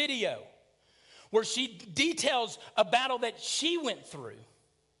through video, where she details a battle that she went through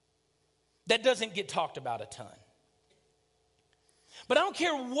that doesn't get talked about a ton. But I don't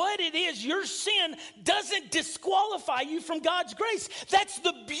care what it is, your sin doesn't disqualify you from God's grace. That's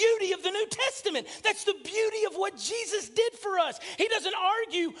the beauty of the New Testament. That's the beauty of what Jesus did for us. He doesn't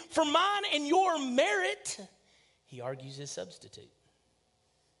argue for mine and your merit. He argues his substitute.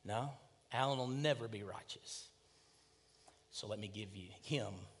 No, Alan will never be righteous. So let me give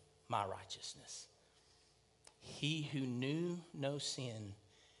him my righteousness. He who knew no sin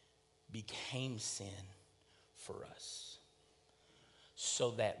became sin for us,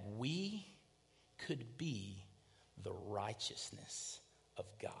 so that we could be the righteousness of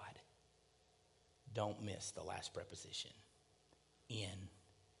God. Don't miss the last preposition. In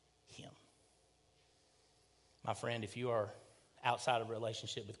him. My friend, if you are outside of a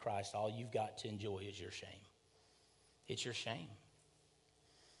relationship with Christ, all you've got to enjoy is your shame. It's your shame.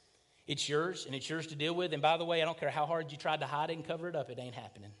 It's yours, and it's yours to deal with. And by the way, I don't care how hard you tried to hide it and cover it up, it ain't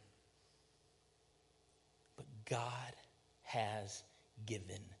happening. But God has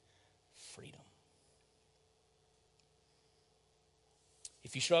given freedom.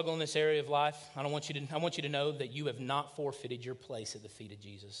 If you struggle in this area of life, I want you to know that you have not forfeited your place at the feet of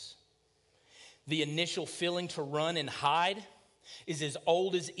Jesus. The initial feeling to run and hide is as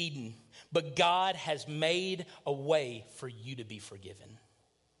old as Eden, but God has made a way for you to be forgiven.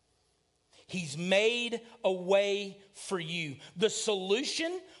 He's made a way for you. The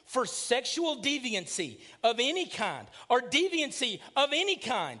solution for sexual deviancy of any kind, or deviancy of any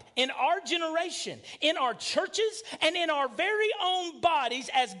kind in our generation, in our churches, and in our very own bodies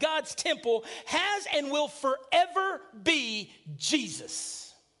as God's temple, has and will forever be Jesus.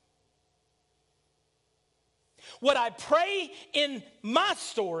 What I pray in my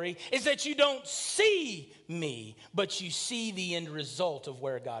story is that you don't see me, but you see the end result of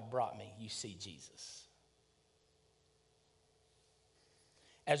where God brought me. You see Jesus.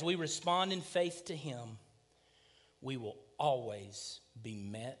 As we respond in faith to him, we will always be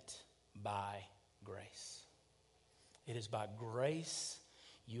met by grace. It is by grace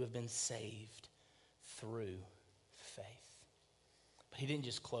you have been saved through faith. But he didn't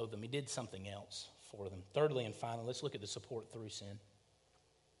just clothe them, he did something else for them. Thirdly and finally, let's look at the support through sin.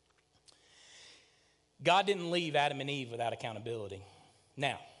 God didn't leave Adam and Eve without accountability.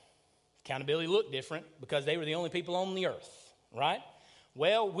 Now, accountability looked different because they were the only people on the earth, right?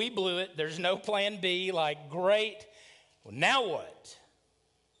 Well, we blew it. There's no plan B. Like, great. Well, now what?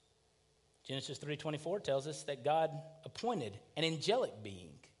 Genesis 3:24 tells us that God appointed an angelic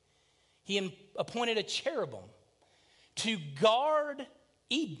being. He appointed a cherubim to guard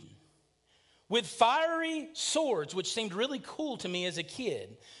Eden, with fiery swords, which seemed really cool to me as a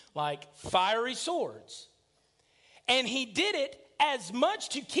kid, like fiery swords. And he did it as much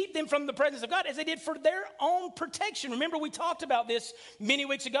to keep them from the presence of God as they did for their own protection. Remember, we talked about this many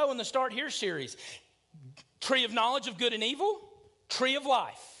weeks ago in the Start Here series. Tree of knowledge of good and evil, tree of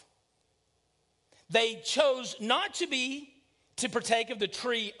life. They chose not to partake of the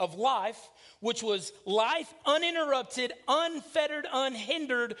tree of life, which was life uninterrupted, unfettered,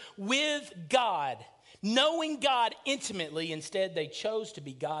 unhindered with God, knowing God intimately. Instead, they chose to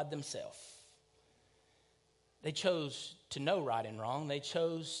be God themselves. They chose to know right and wrong. They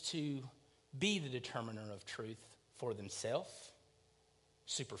chose to be the determiner of truth for themselves,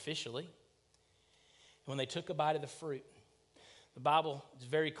 superficially. And when they took a bite of the fruit, the Bible is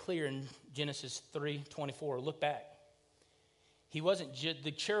very clear in Genesis 3:24. Look back.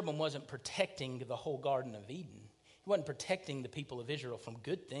 The cherubim wasn't protecting the whole Garden of Eden. He wasn't protecting the people of Israel from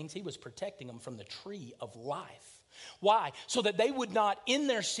good things. He was protecting them from the tree of life. Why? So that they would not, in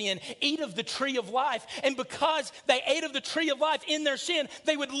their sin, eat of the tree of life. And because they ate of the tree of life in their sin,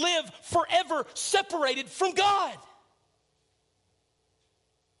 they would live forever separated from God.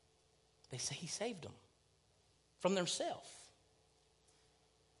 They say he saved them from themselves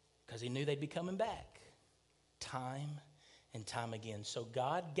because he knew they'd be coming back time and time again. So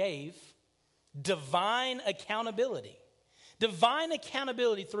God gave divine accountability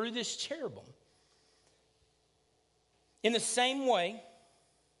through this cherubim. In the same way,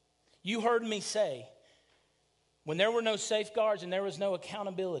 you heard me say, when there were no safeguards and there was no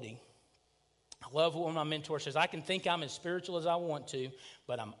accountability, I love what my mentor says, I can think I'm as spiritual as I want to,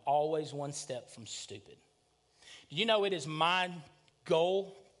 but I'm always one step from stupid. You know, it is my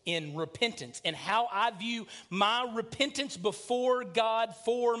goal in repentance and how I view my repentance before God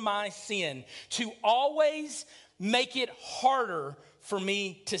for my sin to always make it harder for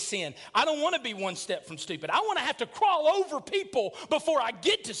me to sin. I don't want to be one step from stupid. I want to have to crawl over people before I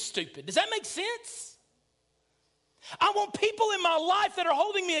get to stupid. Does that make sense? I want people in my life that are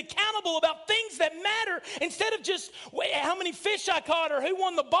holding me accountable about things that matter instead of just how many fish I caught or who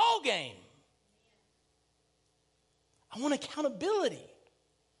won the ball game. I want accountability.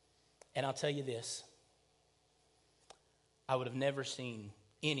 And I'll tell you this, I would have never seen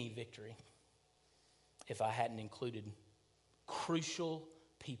any victory if I hadn't included crucial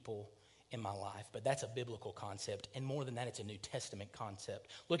people in my life. But that's a biblical concept, and more than that, it's a New Testament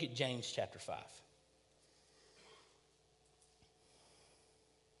concept. Look at James chapter 5.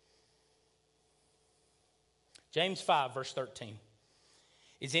 James 5, verse 13.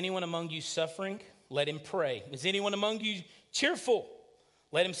 Is anyone among you suffering? Let him pray. Is anyone among you cheerful?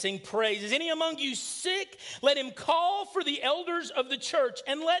 Let him sing praise. Is any among you sick? Let him call for the elders of the church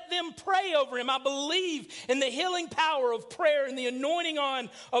and let them pray over him. I believe in the healing power of prayer and the anointing on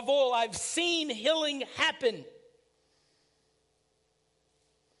of oil. I've seen healing happen.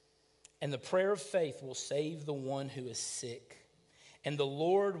 And the prayer of faith will save the one who is sick, and the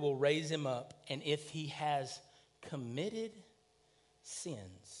Lord will raise him up. And if he has committed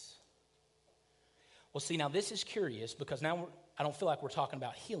sins. Well, see, now this is curious because now I don't feel like we're talking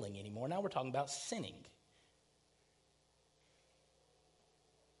about healing anymore. Now we're talking about sinning.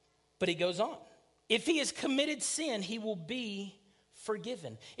 But he goes on. If he has committed sin, he will be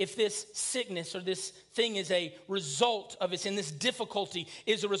forgiven. If this sickness or this thing is a result of it, and this difficulty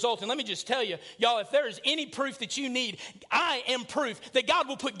is a result. And let me just tell you, y'all, if there is any proof that you need, I am proof that God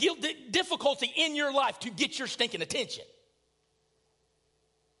will put difficulty in your life to get your stinking attention.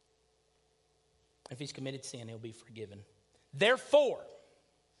 If he's committed sin, he'll be forgiven. Therefore,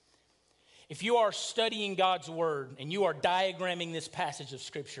 if you are studying God's word and you are diagramming this passage of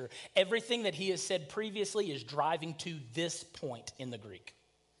Scripture, everything that he has said previously is driving to this point in the Greek.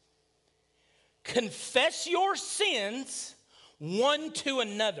 Confess your sins one to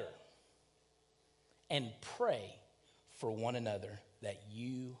another and pray for one another that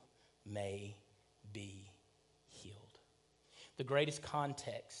you may be healed. The greatest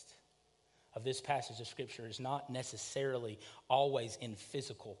context of this passage of Scripture is not necessarily always in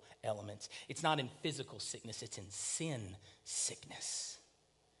physical elements. It's not in physical sickness, it's in sin sickness.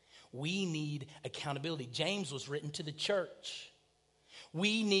 We need accountability. James was written to the church.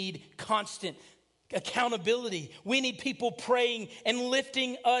 We need constant accountability. We need people praying and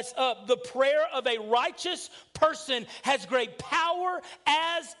lifting us up. The prayer of a righteous person has great power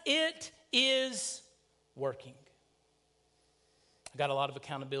as it is working. I got a lot of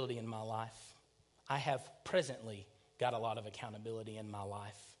accountability in my life. I have presently got a lot of accountability in my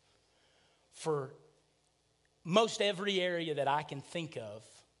life for most every area that I can think of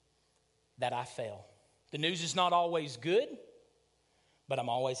that I fail. The news is not always good, but I'm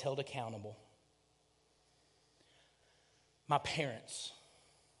always held accountable. My parents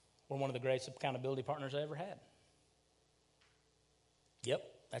were one of the greatest accountability partners I ever had. Yep,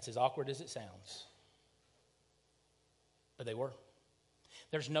 that's as awkward as it sounds. But they were.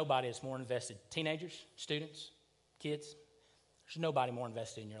 There's nobody that's more invested. Teenagers, students, kids. There's nobody more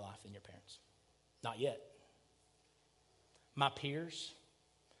invested in your life than your parents. Not yet. My peers,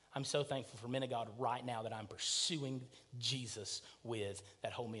 I'm so thankful for men of God right now that I'm pursuing Jesus with,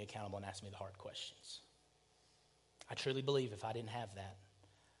 that hold me accountable and ask me the hard questions. I truly believe if I didn't have that,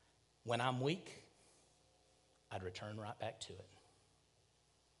 when I'm weak, I'd return right back to it.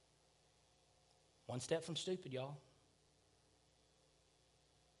 One step from stupid, y'all.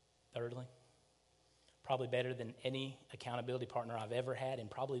 Thirdly, probably better than any accountability partner I've ever had,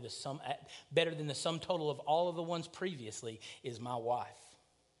 and probably better than the sum total of all of the ones previously, is my wife.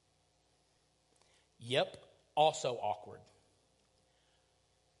 Yep, also awkward.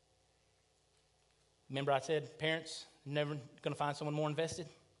 Remember I said parents never going to find someone more invested?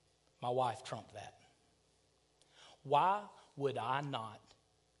 My wife trumped that. Why would I not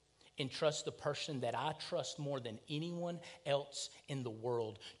entrust the person that I trust more than anyone else in the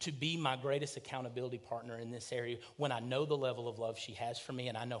world to be my greatest accountability partner in this area when I know the level of love she has for me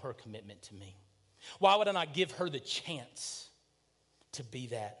and I know her commitment to me? Why would I not give her the chance to be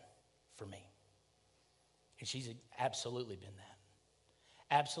that for me? And she's absolutely been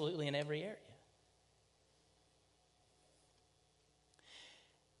that. Absolutely in every area.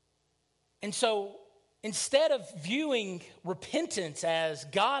 And so instead of viewing repentance as,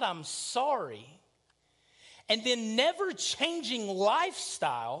 God, I'm sorry, and then never changing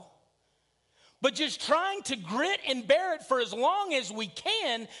lifestyle, but just trying to grit and bear it for as long as we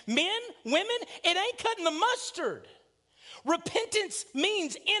can, men, women, it ain't cutting the mustard. Repentance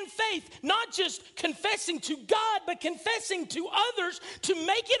means in faith, not just confessing to God, but confessing to others to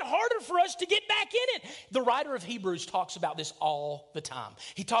make it harder for us to get back in it. The writer of Hebrews talks about this all the time.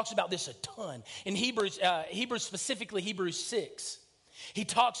 He talks about this a ton. In Hebrews specifically Hebrews 6. He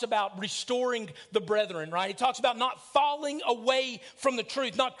talks about restoring the brethren, right? He talks about not falling away from the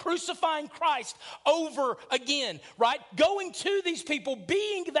truth, not crucifying Christ over again, right? Going to these people,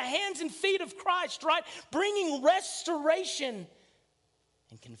 being the hands and feet of Christ, right? Bringing restoration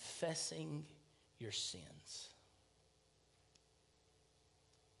and confessing your sins.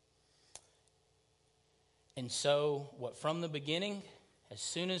 And so, what from the beginning, as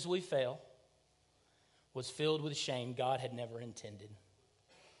soon as we fail, was filled with shame, God had never intended.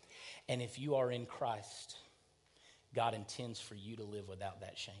 And if you are in Christ, God intends for you to live without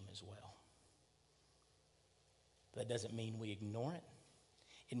that shame as well. That doesn't mean we ignore it.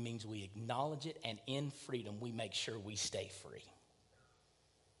 It means we acknowledge it, and in freedom, we make sure we stay free.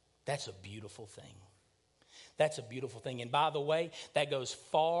 That's a beautiful thing. That's a beautiful thing. And by the way, that goes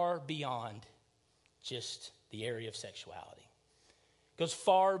far beyond just the area of sexuality. It goes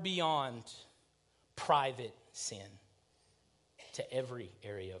far beyond private sin. To every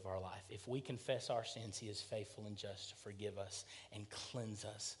area of our life. If we confess our sins, He is faithful and just to forgive us and cleanse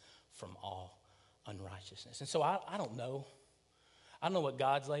us from all unrighteousness. And so I don't know. I don't know what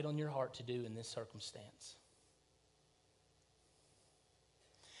God's laid on your heart to do in this circumstance.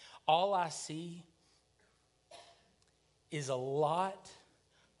 All I see is a lot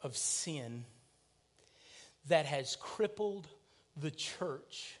of sin that has crippled the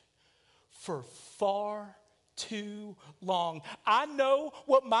church for far too long. I know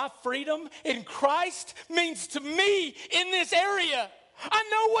what my freedom in Christ means to me in this area. I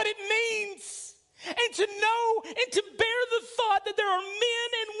know what it means. And to know and to bear the thought that there are men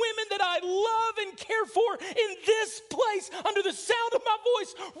and women that I love and care for in this place under the sound of my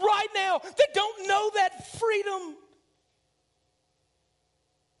voice right now that don't know that freedom.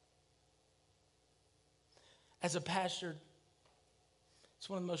 As a pastor, it's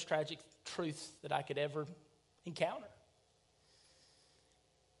one of the most tragic truths that I could ever encounter.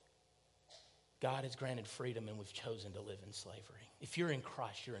 God has granted freedom and we've chosen to live in slavery. If you're in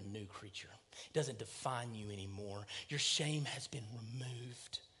Christ, you're a new creature. It doesn't define you anymore. Your shame has been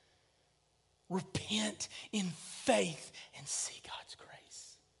removed. Repent in faith and see God's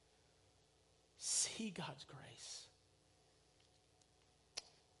grace. See God's grace.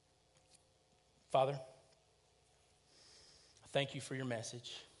 Father, I thank you for your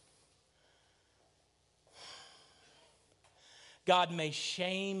message. God, may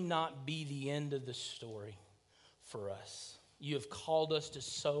shame not be the end of the story for us. You have called us to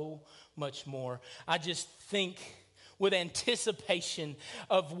so much more. I just think with anticipation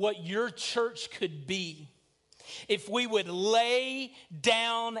of what your church could be if we would lay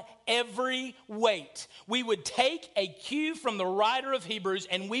down every weight. We would take a cue from the writer of Hebrews,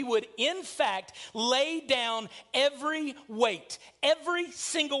 and we would, in fact, lay down every weight, every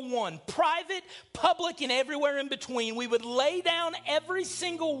single one, private, public, and everywhere in between. We would lay down every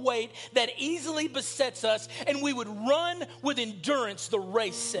single weight that easily besets us, and we would run with endurance the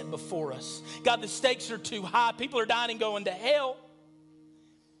race set before us. God, the stakes are too high. People are dying and going to hell.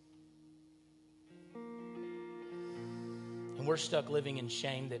 And we're stuck living in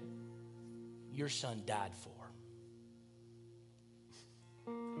shame that your son died for.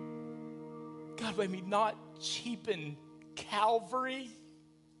 God, may we not cheapen Calvary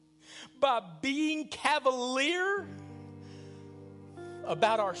by being cavalier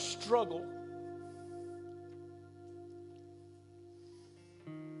about our struggle.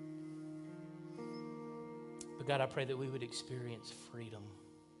 But God, I pray that we would experience freedom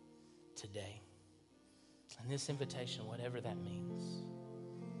today. And this invitation, whatever that means,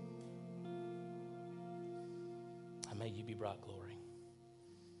 I may you be brought glory.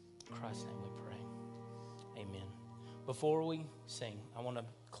 In Christ's name we pray. Amen. Before we sing, I want to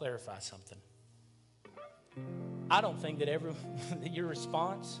clarify something. I don't think that that your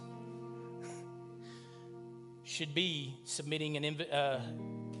response should be submitting a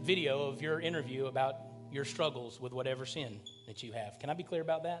video of your interview about your struggles with whatever sin that you have. Can I be clear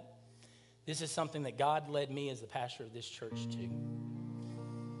about that? This is something that God led me as the pastor of this church to.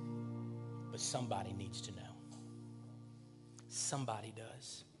 But somebody needs to know. Somebody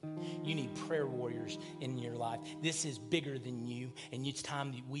does. You need prayer warriors in your life. This is bigger than you, and it's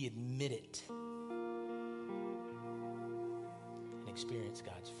time that we admit it and experience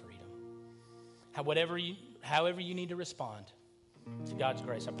God's freedom. However you need to respond to God's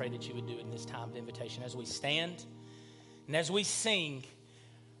grace, I pray that you would do it in this time of invitation. As we stand and as we sing,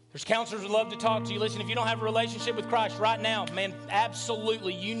 there's counselors who love to talk to you. Listen, if you don't have a relationship with Christ right now, man,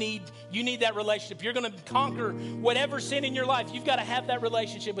 absolutely, you need that relationship. If you're going to conquer whatever sin in your life, you've got to have that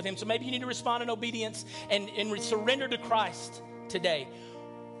relationship with Him. So maybe you need to respond in obedience and surrender to Christ today.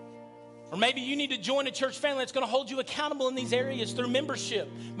 Or maybe you need to join a church family that's going to hold you accountable in these areas through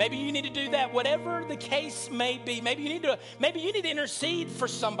membership. Maybe you need to do that. Whatever the case may be. Maybe you need to intercede for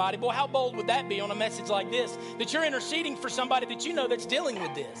somebody. Boy, how bold would that be on a message like this? That you're interceding for somebody that you know that's dealing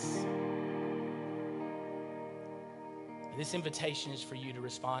with this. This invitation is for you to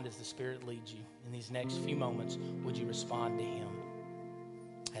respond as the Spirit leads you. In these next few moments, would you respond to Him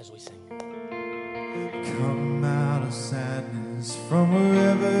as we sing? Come out of sadness from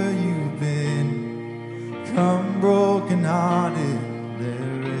wherever you've been. Come broken-hearted,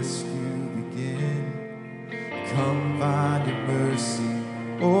 let rescue begin. Come find your mercy,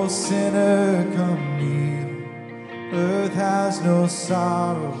 oh sinner, come near. Earth has no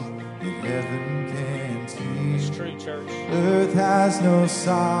sorrow that heaven can't heal. It's true, church. Earth has no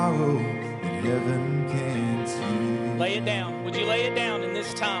sorrow that heaven can't heal. Lay it down. Would you lay it down in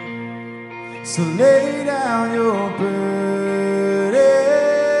this time? So lay down your burdens,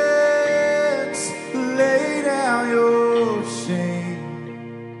 lay down your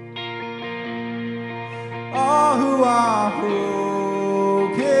shame. All who are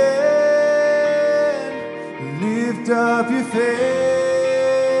broken, lift up your face.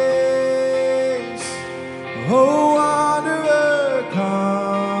 Oh, wanderer,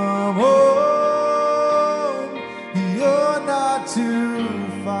 come home, you're not too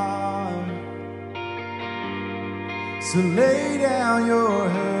far. So lay down your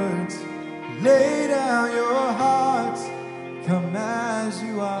hurt, lay down your heart, come as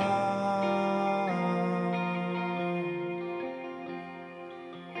you are.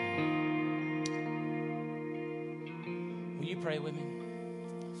 Will you pray with me?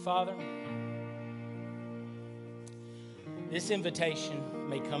 Father, this invitation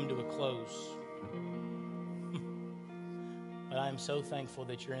may come to a close, but I am so thankful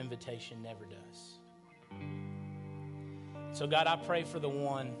that your invitation never does. So God, I pray for the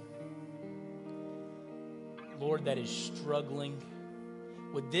one, Lord, that is struggling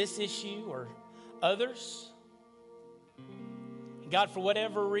with this issue or others. And God, for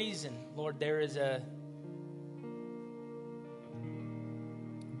whatever reason, Lord, there is a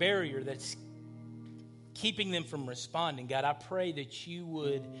barrier that's keeping them from responding. God, I pray that you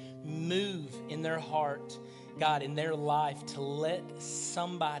would move in their heart, God, in their life to let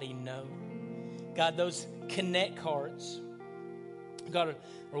somebody know. God, those connect cards, God,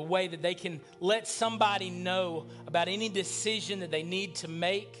 or a way that they can let somebody know about any decision that they need to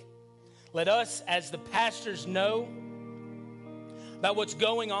make. Let us, as the pastors, know about what's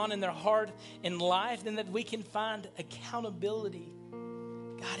going on in their heart and life, and that we can find accountability,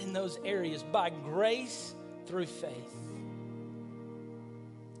 God, in those areas by grace through faith.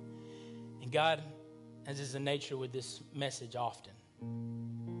 And God, as is the nature with this message often,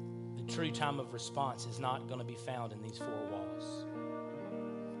 the true time of response is not going to be found in these four walls,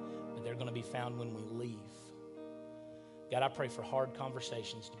 but they're going to be found when we leave. God, I pray for hard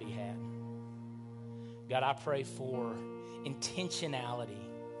conversations to be had. God, I pray for intentionality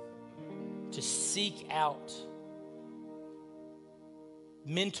to seek out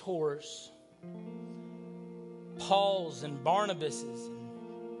mentors, Pauls and Barnabases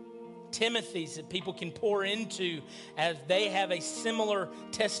and Timothys that people can pour into as they have a similar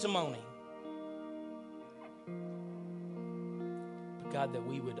testimony. But God, that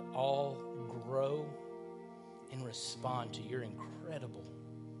we would all grow and respond to your incredible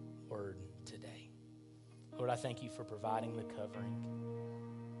word today. Lord, I thank you for providing the covering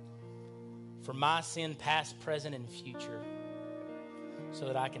for my sin, past, present, and future, so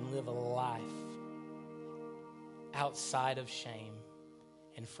that I can live a life outside of shame.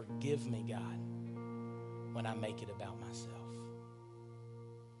 And forgive me, God, when I make it about myself.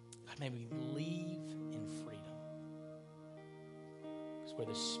 God, may we leave in freedom. Because where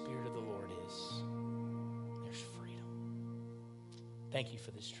the Spirit of the Lord is, there's freedom. Thank you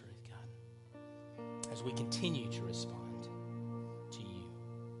for this truth, God, as we continue to respond to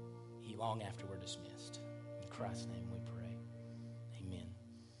you long after we're dismissed. In Christ's name we pray. Amen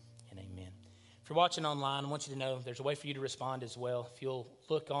and amen. If you're watching online, I want you to know there's a way for you to respond as well. If you'll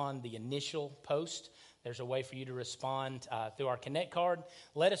look on the initial post, there's a way for you to respond through our Connect card.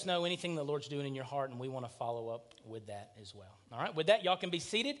 Let us know anything the Lord's doing in your heart, and we want to follow up with that as well. All right, with that, y'all can be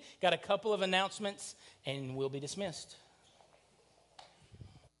seated. Got a couple of announcements, and we'll be dismissed.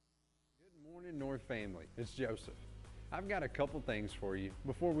 Good morning, North family. It's Joseph. I've got a couple things for you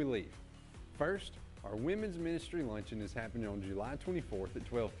before we leave. First, our women's ministry luncheon is happening on July 24th at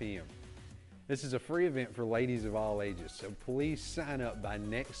 12 p.m. This is a free event for ladies of all ages, so please sign up by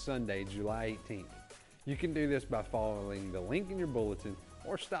next Sunday, July 18th. You can do this by following the link in your bulletin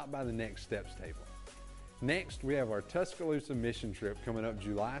or stop by the Next Steps table. Next, we have our Tuscaloosa mission trip coming up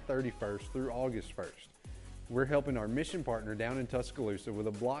July 31st through August 1st. We're helping our mission partner down in Tuscaloosa with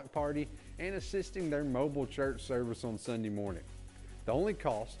a block party and assisting their mobile church service on Sunday morning. The only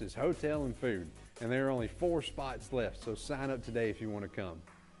cost is hotel and food, and there are only 4 spots left, so sign up today if you want to come.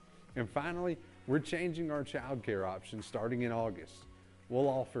 And finally, we're changing our child care options starting in August. We'll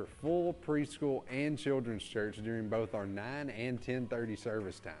offer full preschool and children's church during both our 9 and 10:30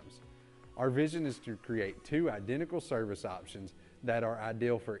 service times. Our vision is to create 2 identical service options that are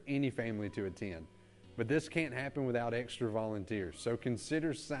ideal for any family to attend. But this can't happen without extra volunteers, so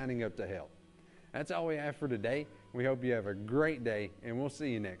consider signing up to help. That's all we have for today. We hope you have a great day, and we'll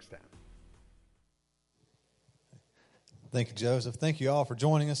see you next time. Thank you, Joseph. Thank you all for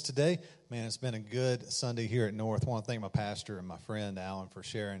joining us today. Man, it's been a good Sunday here at North. I want to thank my pastor and my friend Alan for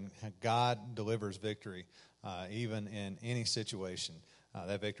sharing how God delivers victory even in any situation.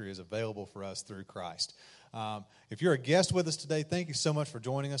 That victory is available for us through Christ. If you're a guest with us today, thank you so much for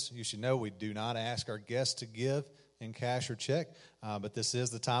joining us. You should know we do not ask our guests to give in cash or check, but this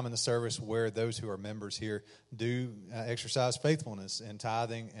is the time in the service where those who are members here do exercise faithfulness in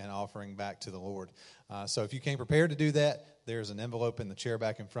tithing and offering back to the Lord. So if you came prepared to do that, there's an envelope in the chair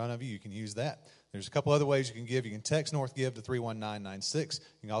back in front of you. You can use that. There's a couple other ways you can give. You can text North Give to 31996.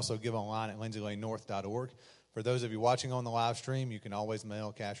 You can also give online at lindsaylanenorth.org. For those of you watching on the live stream, you can always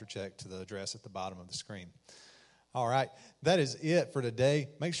mail cash or check to the address at the bottom of the screen. All right, that is it for today.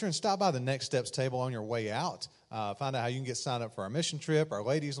 Make sure and stop by the Next Steps table on your way out. Find out how you can get signed up for our mission trip, our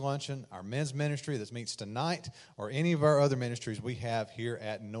ladies' luncheon, our men's ministry that meets tonight, or any of our other ministries we have here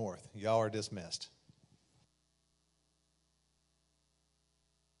at North. Y'all are dismissed.